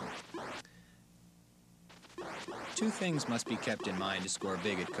each of them. Two things must be kept in mind to score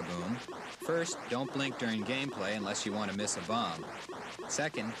big at Kaboom. First, don't blink during gameplay unless you want to miss a bomb.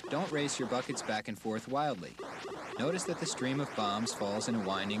 Second, don't race your buckets back and forth wildly. Notice that the stream of bombs falls in a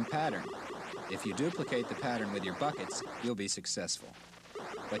winding pattern. If you duplicate the pattern with your buckets, you'll be successful.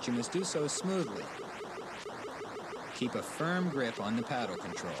 But you must do so smoothly. Keep a firm grip on the paddle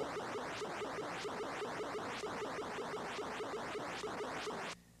control.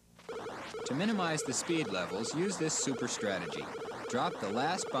 To minimize the speed levels, use this super strategy. Drop the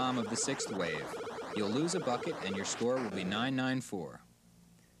last bomb of the 6th wave. You'll lose a bucket and your score will be 994.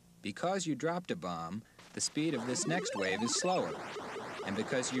 Because you dropped a bomb, the speed of this next wave is slower. And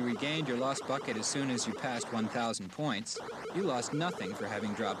because you regained your lost bucket as soon as you passed 1,000 points, you lost nothing for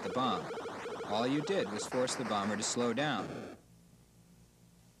having dropped the bomb. All you did was force the bomber to slow down.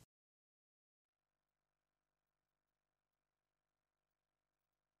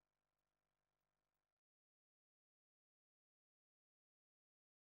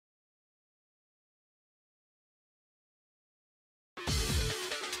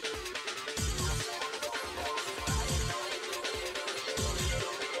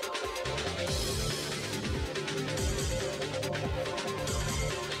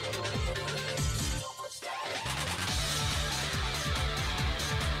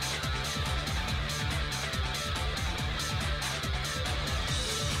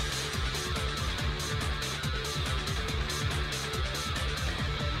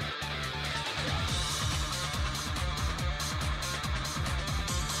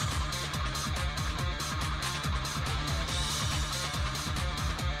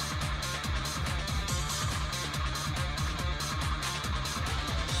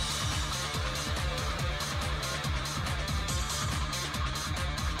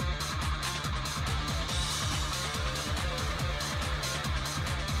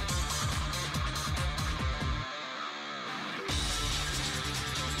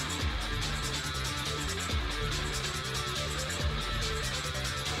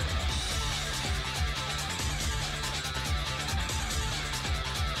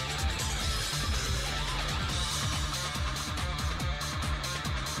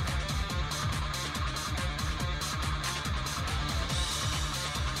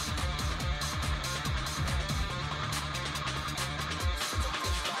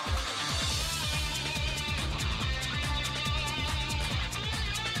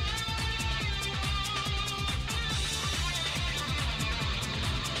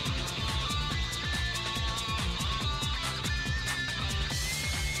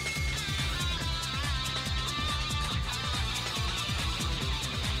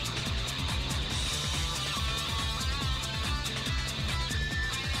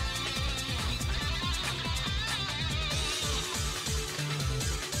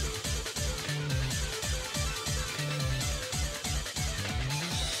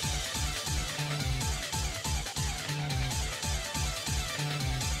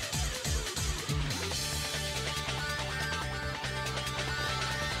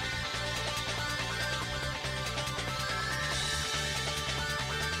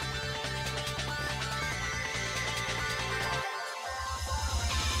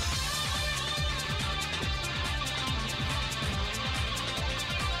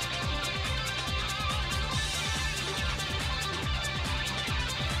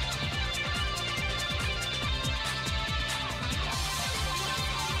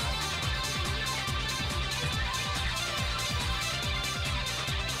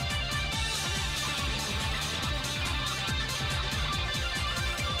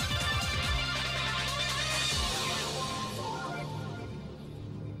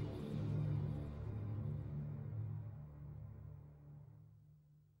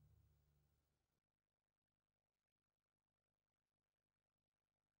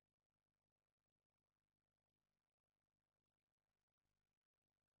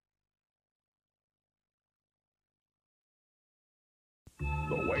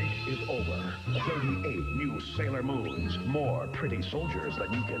 The wait is over. 38 new Sailor Moons. More pretty soldiers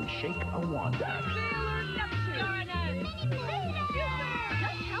that you can shake a wand at. Just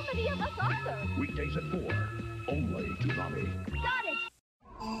how many of us are there? Weekdays at 4. Only Toonami. Got it!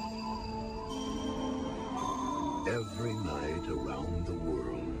 Every night around the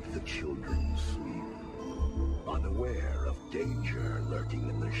world, the children sleep, unaware of danger lurking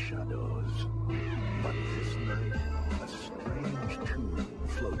in the shadows. But this night, a strange tune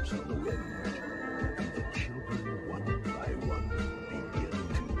floats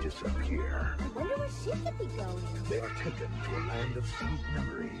she could be going. They are taken to a land of sweet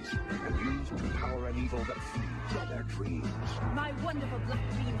memories and used to power an evil that feeds on their dreams. My wonderful black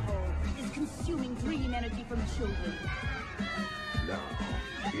dream hole is consuming dream energy from children. Now,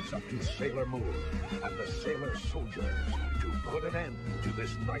 it's up to Sailor Moon and the Sailor Soldiers to put an end to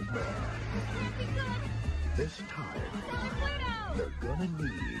this nightmare. This time, they're gonna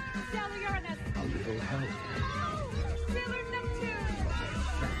need a little help. Sailor Neptune!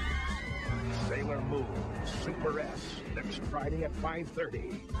 Sailor Moon Super S, next Friday at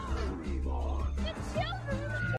 5:30. Dream on. The children!